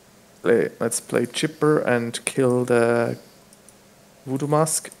 Let's play Chipper and kill the Voodoo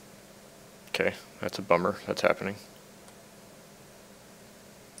Mask. Okay, that's a bummer. That's happening.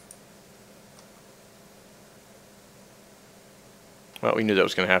 Well, we knew that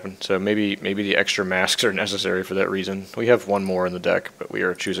was going to happen, so maybe the extra masks are necessary for that reason. We have one more in the deck, but we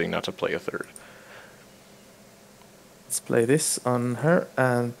are choosing not to play a third. Let's play this on her,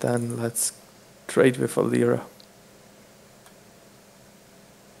 and then let's trade with Valeera.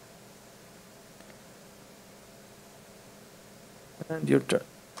 And your turn.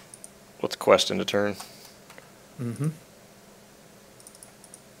 Let's quest into turn. Mm-hmm.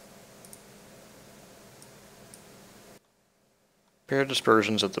 Pair of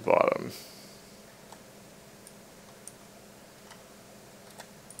dispersions at the bottom.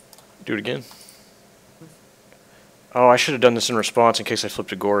 Do it again. Oh, I should have done this in response in case I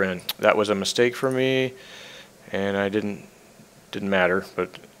flipped a Goran. That was a mistake for me, and I didn't matter,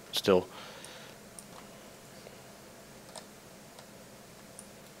 but still.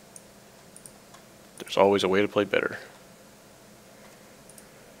 There's always a way to play better.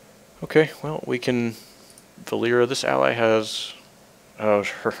 Okay, well, we can Valeera. This ally has... Oh,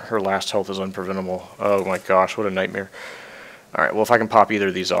 her last health is unpreventable. Oh my gosh, what a nightmare. Alright, well if I can pop either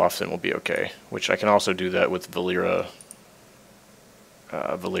of these off, then we'll be okay. Which I can also do that with Valeera.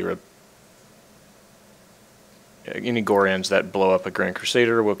 Valeera. Any Gorans that blow up a Grand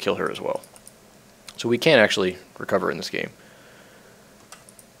Crusader will kill her as well. So we can actually recover in this game.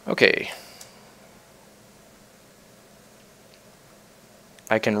 Okay.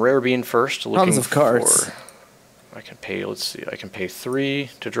 I can rare bean first. Tons of cards. I can pay, let's see, I can pay 3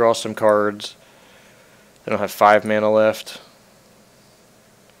 to draw some cards. Then I'll have 5 mana left.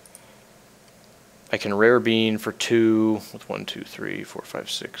 I can rare bean for 2 with 1, 2, 3, 4,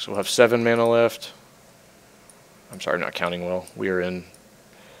 5, 6. We'll have 7 mana left. I'm sorry, I'm not counting well. We are in.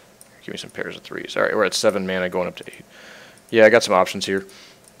 Give me some pairs of 3s. Alright, we're at 7 mana going up to 8. Yeah, I got some options here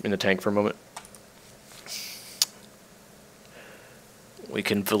in the tank for a moment. We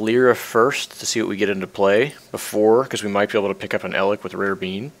can Valeera first to see what we get into play before, because we might be able to pick up an Elekk with Rare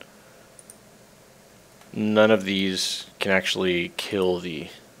Bean. None of these can actually kill the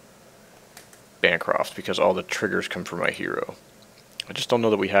Bancroft because all the triggers come from my hero. I just don't know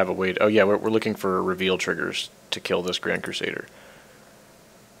that we have a way to... Oh yeah, we're looking for reveal triggers to kill this Grand Crusader.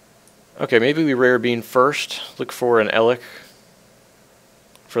 Okay, maybe we Rare Bean first. Look for an Elekk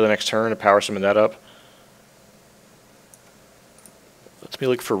for the next turn to power some of that up. Let me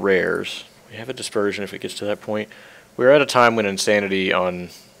look for rares. We have a Dispersion if it gets to that point. We're at a time when Insanity on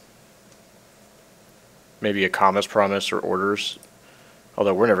maybe a Kama's Promise or Orders,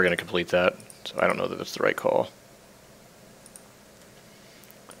 although we're never going to complete that, so I don't know that that's the right call.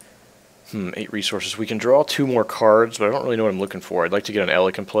 8 resources. We can draw 2 more cards, but I don't really know what I'm looking for. I'd like to get an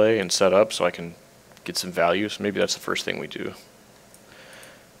Elekk in play and set up so I can get some value, so maybe that's the first thing we do.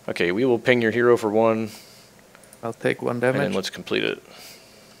 Okay, we will ping your hero for 1. I'll take 1 damage. And then let's complete it.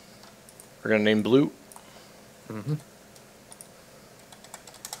 We're going to name Blue. Mm-hmm.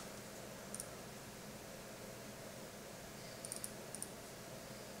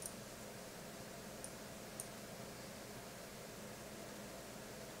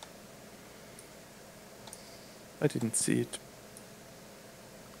 I didn't see it.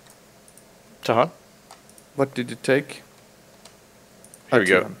 Tihan? What did it take? Here we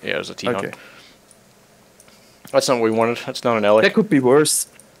go. Tihan. Yeah, it was a Tihan. Okay. That's not what we wanted. That's not an Elekk. That could be worse.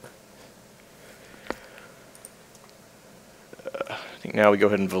 I think now we go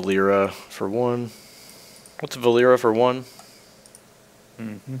ahead and Valeera for 1. What's Valeera for 1?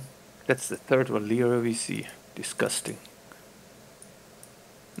 Mm-hmm. That's the 3rd Valeera we see. Disgusting.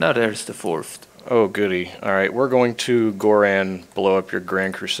 Now there's the 4th. Oh, goody. Alright, we're going to Goran blow up your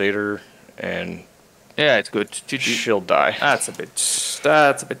Grand Crusader, and yeah, it's good. she'll die. That's a bit.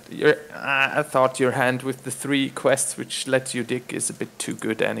 I thought your hand with the 3 quests which let you dig is a bit too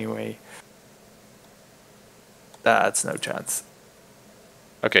good anyway. That's no chance.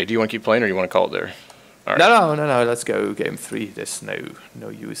 Okay, do you want to keep playing or do you want to call it there? All right. No. Let's go game 3. There's no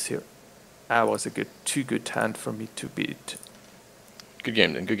use here. That was too good hand for me to beat. Good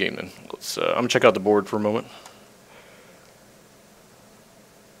game then. Good game then. Let's. I'm gonna check out the board for a moment.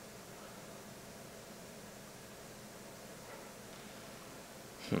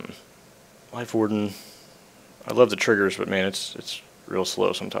 Lifewarden. I love the triggers, but man, it's real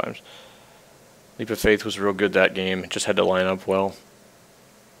slow sometimes. Leap of Faith was real good that game. It just had to line up well.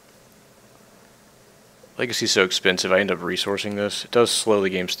 Legacy's so expensive, I end up resourcing this. It does slow the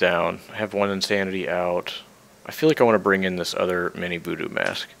games down. I have 1 Insanity out. I feel like I want to bring in this other mini Voodoo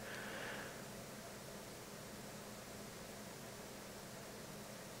mask.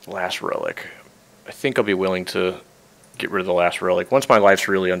 Last Relic. I think I'll be willing to get rid of the last Relic. Once my life's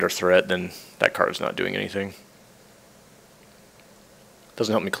really under threat, then that card's not doing anything.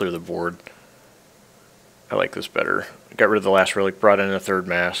 Doesn't help me clear the board. I like this better. Got rid of the last Relic, brought in a 3rd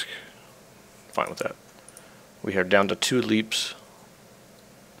mask. Fine with that. We are down to 2 leaps.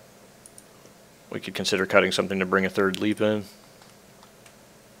 We could consider cutting something to bring a 3rd leap in.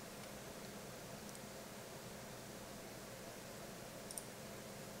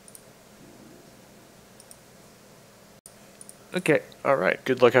 Okay. All right.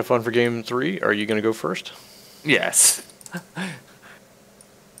 Good luck. Have fun for game 3. Are you going to go first? Yes.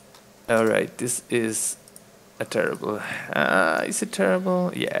 All right. This is a terrible. Is it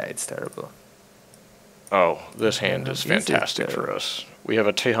terrible? Yeah, it's terrible. Oh, this hand is fantastic for us. We have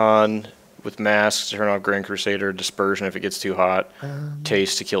a Tihan with masks to turn off Grand Crusader, Dispersion if it gets too hot,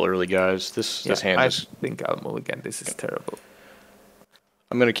 Taste to kill early guys. This hand is... I think I'll mulligan. This is terrible.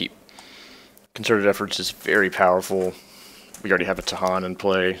 I'm going to keep. Concerted Efforts is very powerful. We already have a Tihan in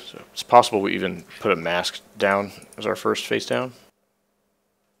play, so it's possible we even put a mask down as our first face down.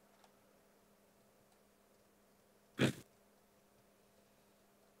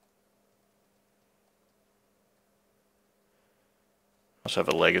 Also have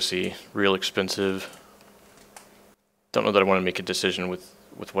a Legacy, real expensive. don't know that I want to make a decision with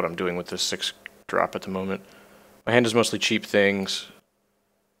what I'm doing with this 6 drop at the moment. My hand is mostly cheap things.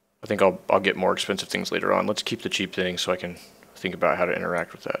 I think I'll get more expensive things later on. Let's keep the cheap things so I can think about how to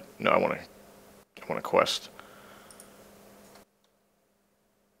interact with that. No, I want to quest.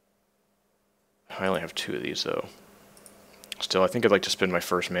 I only have 2 of these though. Still, I think I'd like to spend my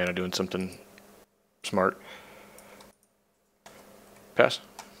first mana doing something smart. Pass.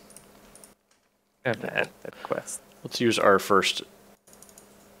 And that quest. Let's use our first.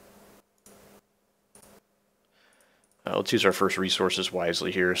 Let's use our first resources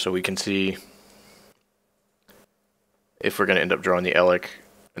wisely here, so we can see if we're going to end up drawing the Elekk,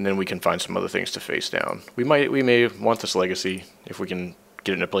 and then we can find some other things to face down. We may want this legacy if we can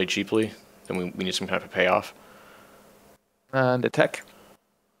get it into play cheaply. Then we need some kind of a payoff. And attack.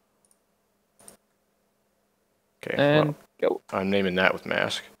 Okay. And well, go. I'm naming that with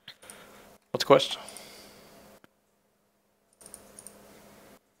Mask. What's the quest?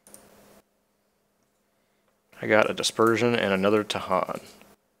 I got a Dispersion and another Tihan.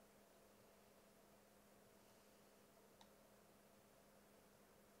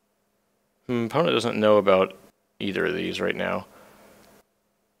 Opponent doesn't know about either of these right now.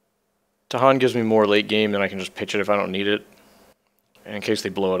 Tihan gives me more late game, then I can just pitch it if I don't need it. And in case they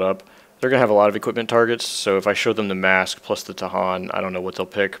blow it up. They're going to have a lot of equipment targets, so if I show them the Mask plus the Tihan, I don't know what they'll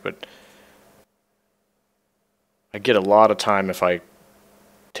pick, but I get a lot of time if I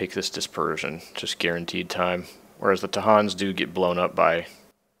take this Dispersion, just guaranteed time. Whereas the Tihans do get blown up by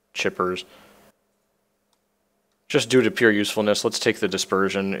chippers. Just due to pure usefulness, let's take the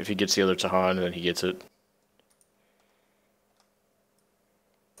Dispersion. If he gets the other Tihan, then he gets it.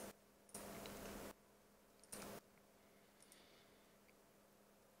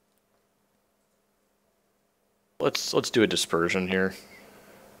 Let's do a Dispersion here.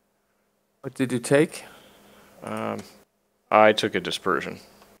 What did you take? I took a Dispersion.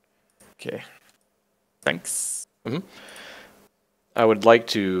 Okay. Thanks. I would like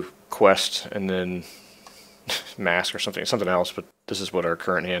to quest and then Mask or something else, but this is what our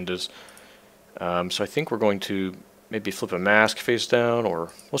current hand is. So I think we're going to maybe flip a Mask face down, or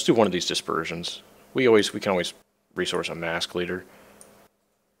let's do one of these Dispersions. We can always resource a Mask later.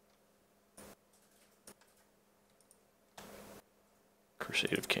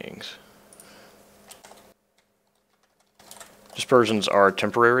 Crusade of Kings. Dispersions are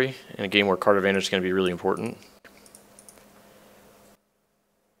temporary in a game where card advantage is going to be really important.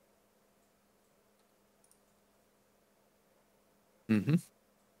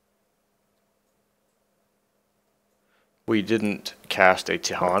 We didn't cast a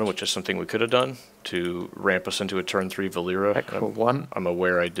Tihan, which is something we could have done to ramp us into a turn 3 Valeera. I'm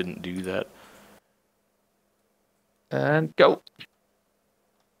aware I didn't do that. And go.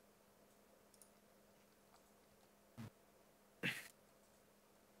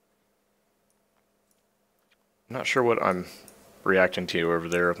 I'm not sure what I'm reacting to over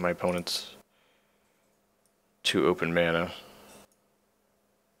there with my opponent's 2 open mana.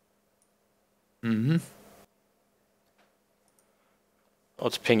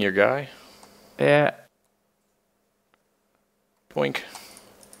 Let's ping your guy. Yeah. Boink.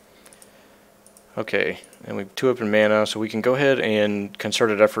 Okay, and we have 2 open mana, so we can go ahead and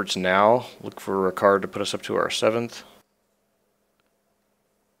concerted efforts now. Look for a card to put us up to our 7th.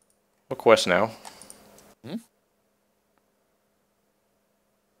 We'll quest now.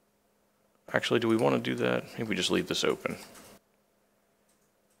 Actually, do we want to do that? Maybe we just leave this open.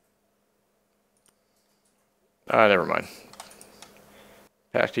 Never mind.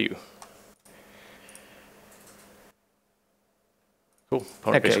 Back to you. Cool.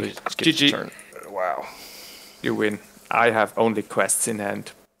 Opponent Okay. basically skips his GG. turn. Wow. You win. I have only quests in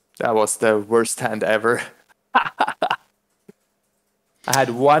hand. That was the worst hand ever. I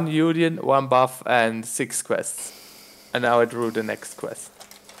had 1 Union, 1 buff, and 6 quests. And now I drew the next quest.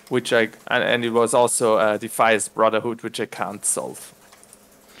 And it was also Defies Brotherhood, which I can't solve.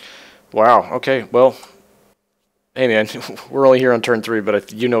 Wow, okay, well, hey man, we're only here on turn 3,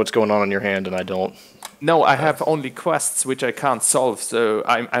 but you know what's going on in your hand and I don't. No, I have only quests which I can't solve, so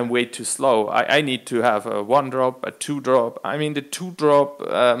I'm way too slow. I need to have a 1-drop, a 2-drop. I mean, the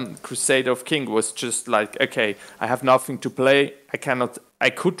 2-drop Crusader of King was just like, okay, I have nothing to play. I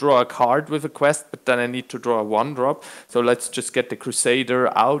could draw a card with a quest, but then I need to draw a 1-drop. So let's just get the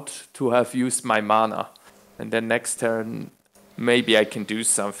Crusader out to have used my mana. And then next turn, maybe I can do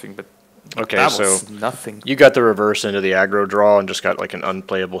something, but okay, that so was nothing. You got the reverse into the aggro draw and just got like an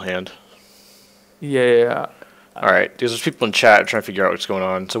unplayable hand. Yeah. Alright, there's people in chat trying to figure out what's going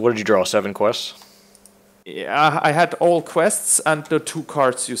on. So what did you draw, 7 quests? Yeah, I had all quests and the 2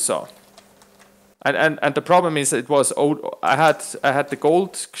 cards you saw. And the problem is it was old. I had the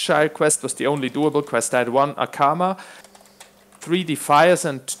Gold Shire quest was the only doable quest. I had 1 Akama, 3 Defiers,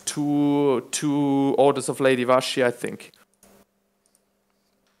 and two Orders of Lady Vashi, I think.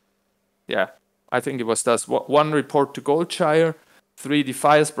 Yeah, I think it was thus. 1 report to Goldshire, 3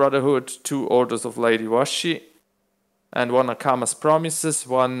 Defiers Brotherhood, 2 Orders of Lady Vashi, and 1 Akama's Promises,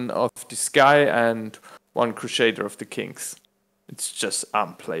 1 of the Sky, and 1 Crusader of the Kings. It's just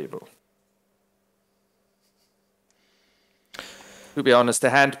unplayable. To be honest,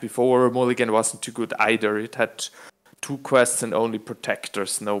 the hand before Mulligan wasn't too good either. It had 2 quests and only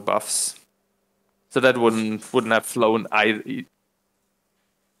protectors, no buffs. So that wouldn't have flown either.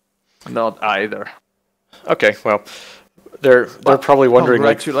 Not either. Okay, well, they're probably wondering,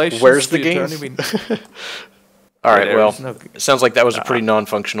 like, where's the game? All right, well, it sounds like that was a pretty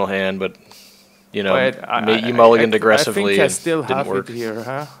non-functional hand, but, you know, you mulliganed aggressively. I think I still have it here,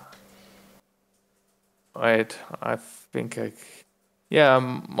 huh? Wait, I think I... Yeah,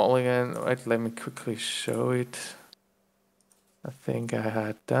 mulligan. Wait, let me quickly show it. I think I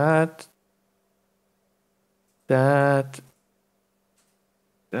had that,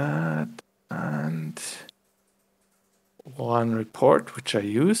 and 1 report, which I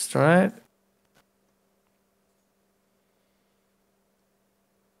used, right?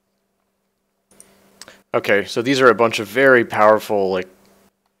 Okay, so these are a bunch of very powerful, like,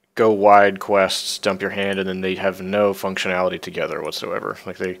 go wide quests, dump your hand, and then they have no functionality together whatsoever.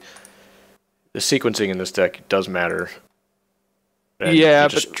 Like, the sequencing in this deck does matter. And yeah,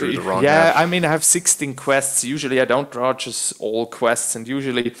 but drew the wrong yeah, half. I mean, I have 16 quests. Usually, I don't draw just all quests, and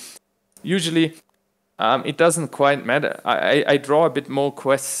usually, it doesn't quite matter. I draw a bit more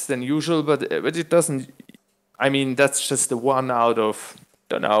quests than usual, but it doesn't. I mean, that's just the 1 out of,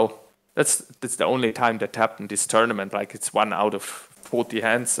 don't know. That's the only time that happened this tournament. Like, it's 1 out of 40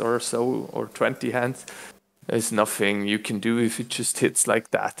 hands or so, or 20 hands. There's nothing you can do if it just hits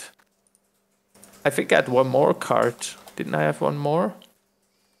like that. I think I had 1 more card. Didn't I have 1 more?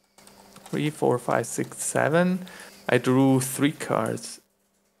 3, 4, 5, 6, 7. I drew 3 cards.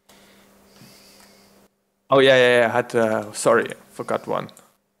 Oh yeah. I had. Sorry, forgot 1.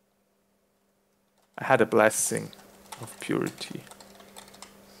 I had a Blessing of Purity.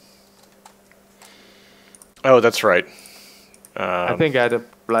 Oh, that's right. I think I had a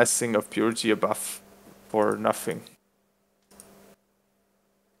Blessing of Purity, a buff for nothing.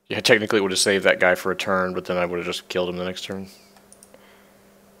 Yeah, technically it would have saved that guy for a turn, but then I would have just killed him the next turn.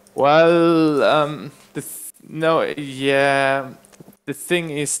 Well, the thing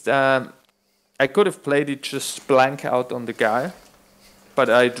is, I could have played it just blank out on the guy, but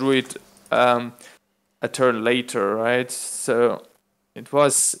I drew it a turn later, right? So it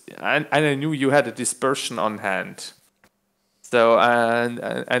was, and I knew you had a Dispersion on hand. So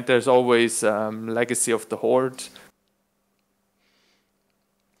and there's always Legacy of the Horde.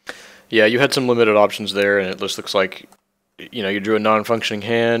 Yeah, you had some limited options there, and it just looks like, you know, you drew a non-functioning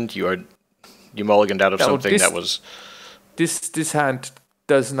hand. You mulliganed out of something that was. This hand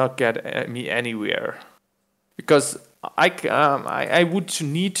does not get me anywhere, because I would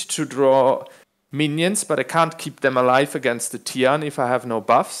need to draw minions, but I can't keep them alive against the Tihan if I have no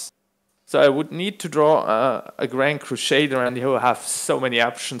buffs. So I would need to draw a Grand Crusader, and he'll have so many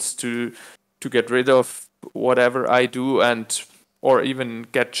options to get rid of whatever I do, or even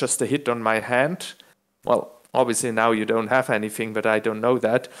get just a hit on my hand. Well, obviously now you don't have anything, but I don't know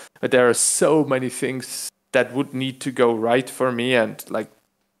that. But there are so many things that would need to go right for me, and like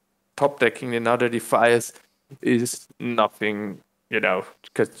top decking another Defiers is nothing, you know,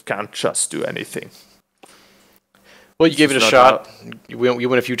 because can't just do anything. Well, you gave it a shot. You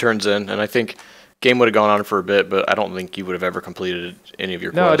went a few turns in, and I think game would have gone on for a bit, but I don't think you would have ever completed any of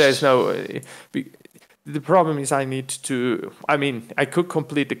your quests. No, there's no. The problem is I need to. I mean, I could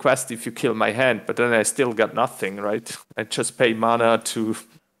complete the quest if you kill my hand, but then I still got nothing, right? I just pay mana to.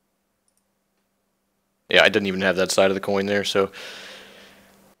 Yeah, I didn't even have that side of the coin there, so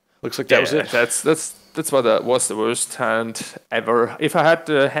looks like that was it. That's what was the worst hand ever. If I had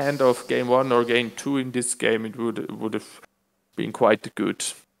the hand of game 1 or game 2 in this game, it would have been quite good.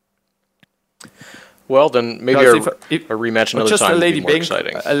 Well, then maybe a rematch another time would be more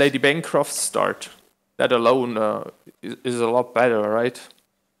exciting. A Lady Bancroft start, that alone is a lot better, right?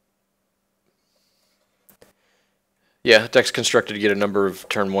 Yeah, deck's constructed to get a number of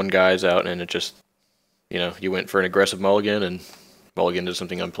turn 1 guys out, and it just, you know, you went for an aggressive mulligan, and mulligan did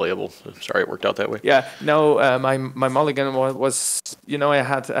something unplayable. Sorry, it worked out that way. Yeah, no, my mulligan was, you know, I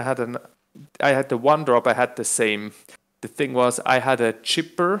had the 1 drop. I had the same. The thing was, I had a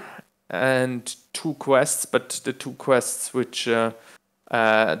chipper and 2 quests, but the 2 quests which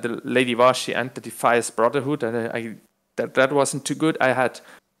the Lady Vashi and the Defias Brotherhood, and that wasn't too good. I had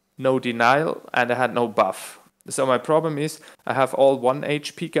no denial and I had no buff. So my problem is I have all 1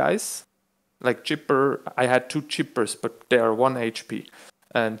 HP guys. Like Chipper, I had 2 Chippers, but they are 1 HP.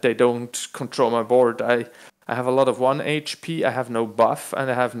 And they don't control my board. I have a lot of 1 HP, I have no buff, and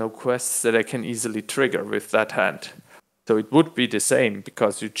I have no quests that I can easily trigger with that hand. So it would be the same,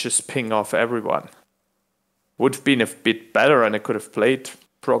 because you just ping off everyone. Would have been a bit better, and I could have played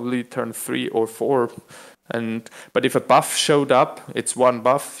probably turn 3 or 4. But if a buff showed up, it's 1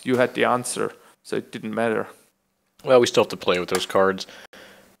 buff, you had the answer. So it didn't matter. Well, we still have to play with those cards.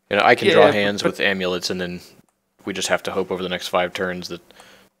 You know, I can draw hands with amulets, and then we just have to hope over the next 5 turns that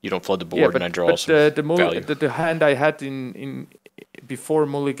you don't flood the board and I draw some value. The hand I had in before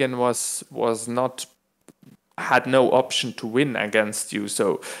Mulligan had no option to win against you,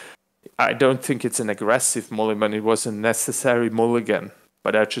 so I don't think it's an aggressive mulligan. It was a necessary mulligan,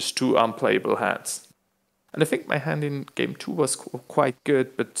 but they're just 2 unplayable hands. And I think my hand in game 2 was quite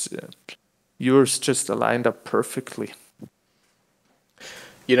good, but yours just aligned up perfectly.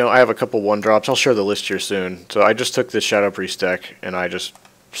 You know, I have a couple 1-drops. I'll share the list here soon. So I just took this Shadow Priest deck, and I just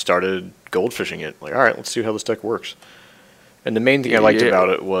started goldfishing it. Like, all right, let's see how this deck works. And the main thing I liked about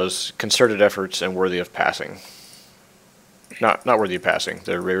it was concerted efforts and worthy of passing. Not worthy of passing.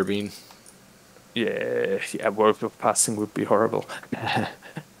 The Rare Bean. Yeah, worthy of passing would be horrible.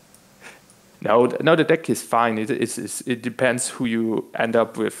 No, the deck is fine. It depends who you end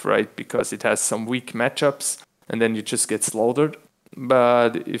up with, right? Because it has some weak matchups, and then you just get slaughtered.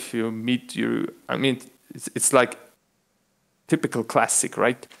 But if you meet it's like typical Classic,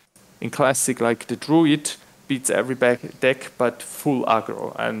 right? In Classic, like the Druid beats every deck, but full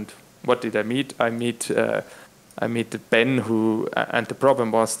aggro. And what did I meet? I meet the Ben who, and the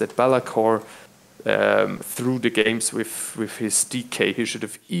problem was that Lavacaller through the games with his DK. He should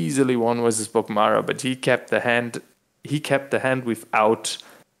have easily won versus Bogmara, but he kept the hand. He kept the hand without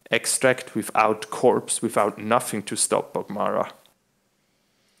extract, without corpse, without nothing to stop Bogmara.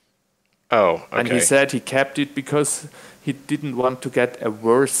 Oh, okay. And he said he kept it because he didn't want to get a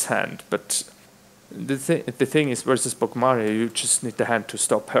worse hand. But the thing is, versus Bogmara, you just need the hand to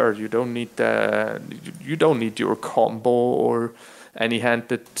stop her. You don't need your combo or any hand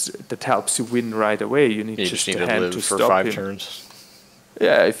that helps you win right away. You need just the hand to stop 5 him. turns.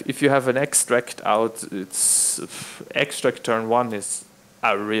 Yeah, if you have an extract out, it's extract turn 1 is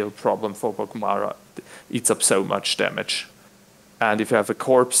a real problem for Bogmara. It eats up so much damage. And if you have a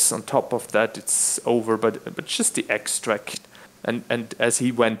corpse on top of that, it's over. But just the extract, and as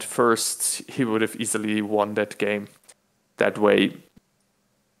he went first, he would have easily won that game that way.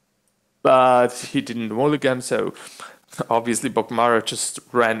 But he didn't mulligan, so obviously Bogmara just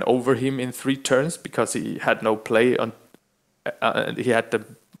ran over him in 3 turns because he had no play on. He had the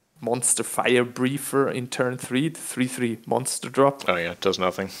monster fire briefer in turn 3, the 3/3 monster drop. Oh yeah, it does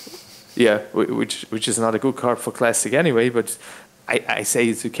nothing. Yeah, which is not a good card for Classic anyway, but I say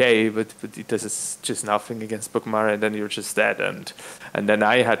it's okay, but it does just nothing against Bogmara, and then you're just dead. And then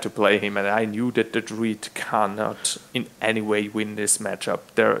I had to play him, and I knew that the Druid cannot in any way win this matchup.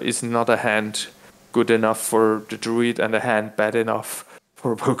 There is not a hand good enough for the Druid and a hand bad enough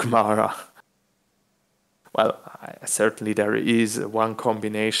for Bogmara. Well, certainly there is one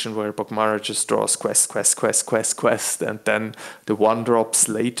combination where Bogmara just draws quest, and then the 1-drops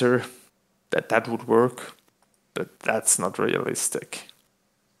later. That would work, but that's not realistic.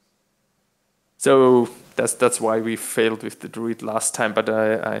 So that's why we failed with the Druid last time, but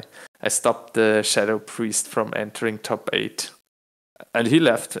I stopped the Shadow Priest from entering top 8. And he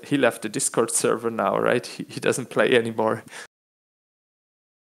left the Discord server now, right? He doesn't play anymore.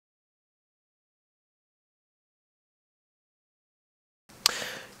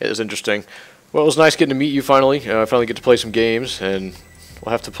 It was interesting. Well, it was nice getting to meet you finally. I finally get to play some games, and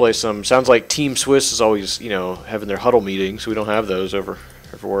we'll have to play some. Sounds like Team Swiss is always, having their huddle meetings. We don't have those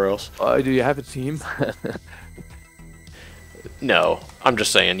everywhere else. Do you have a team? No, I'm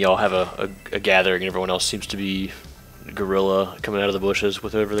just saying y'all have a gathering, and everyone else seems to be guerrilla coming out of the bushes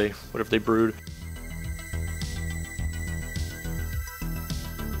with whatever they brood.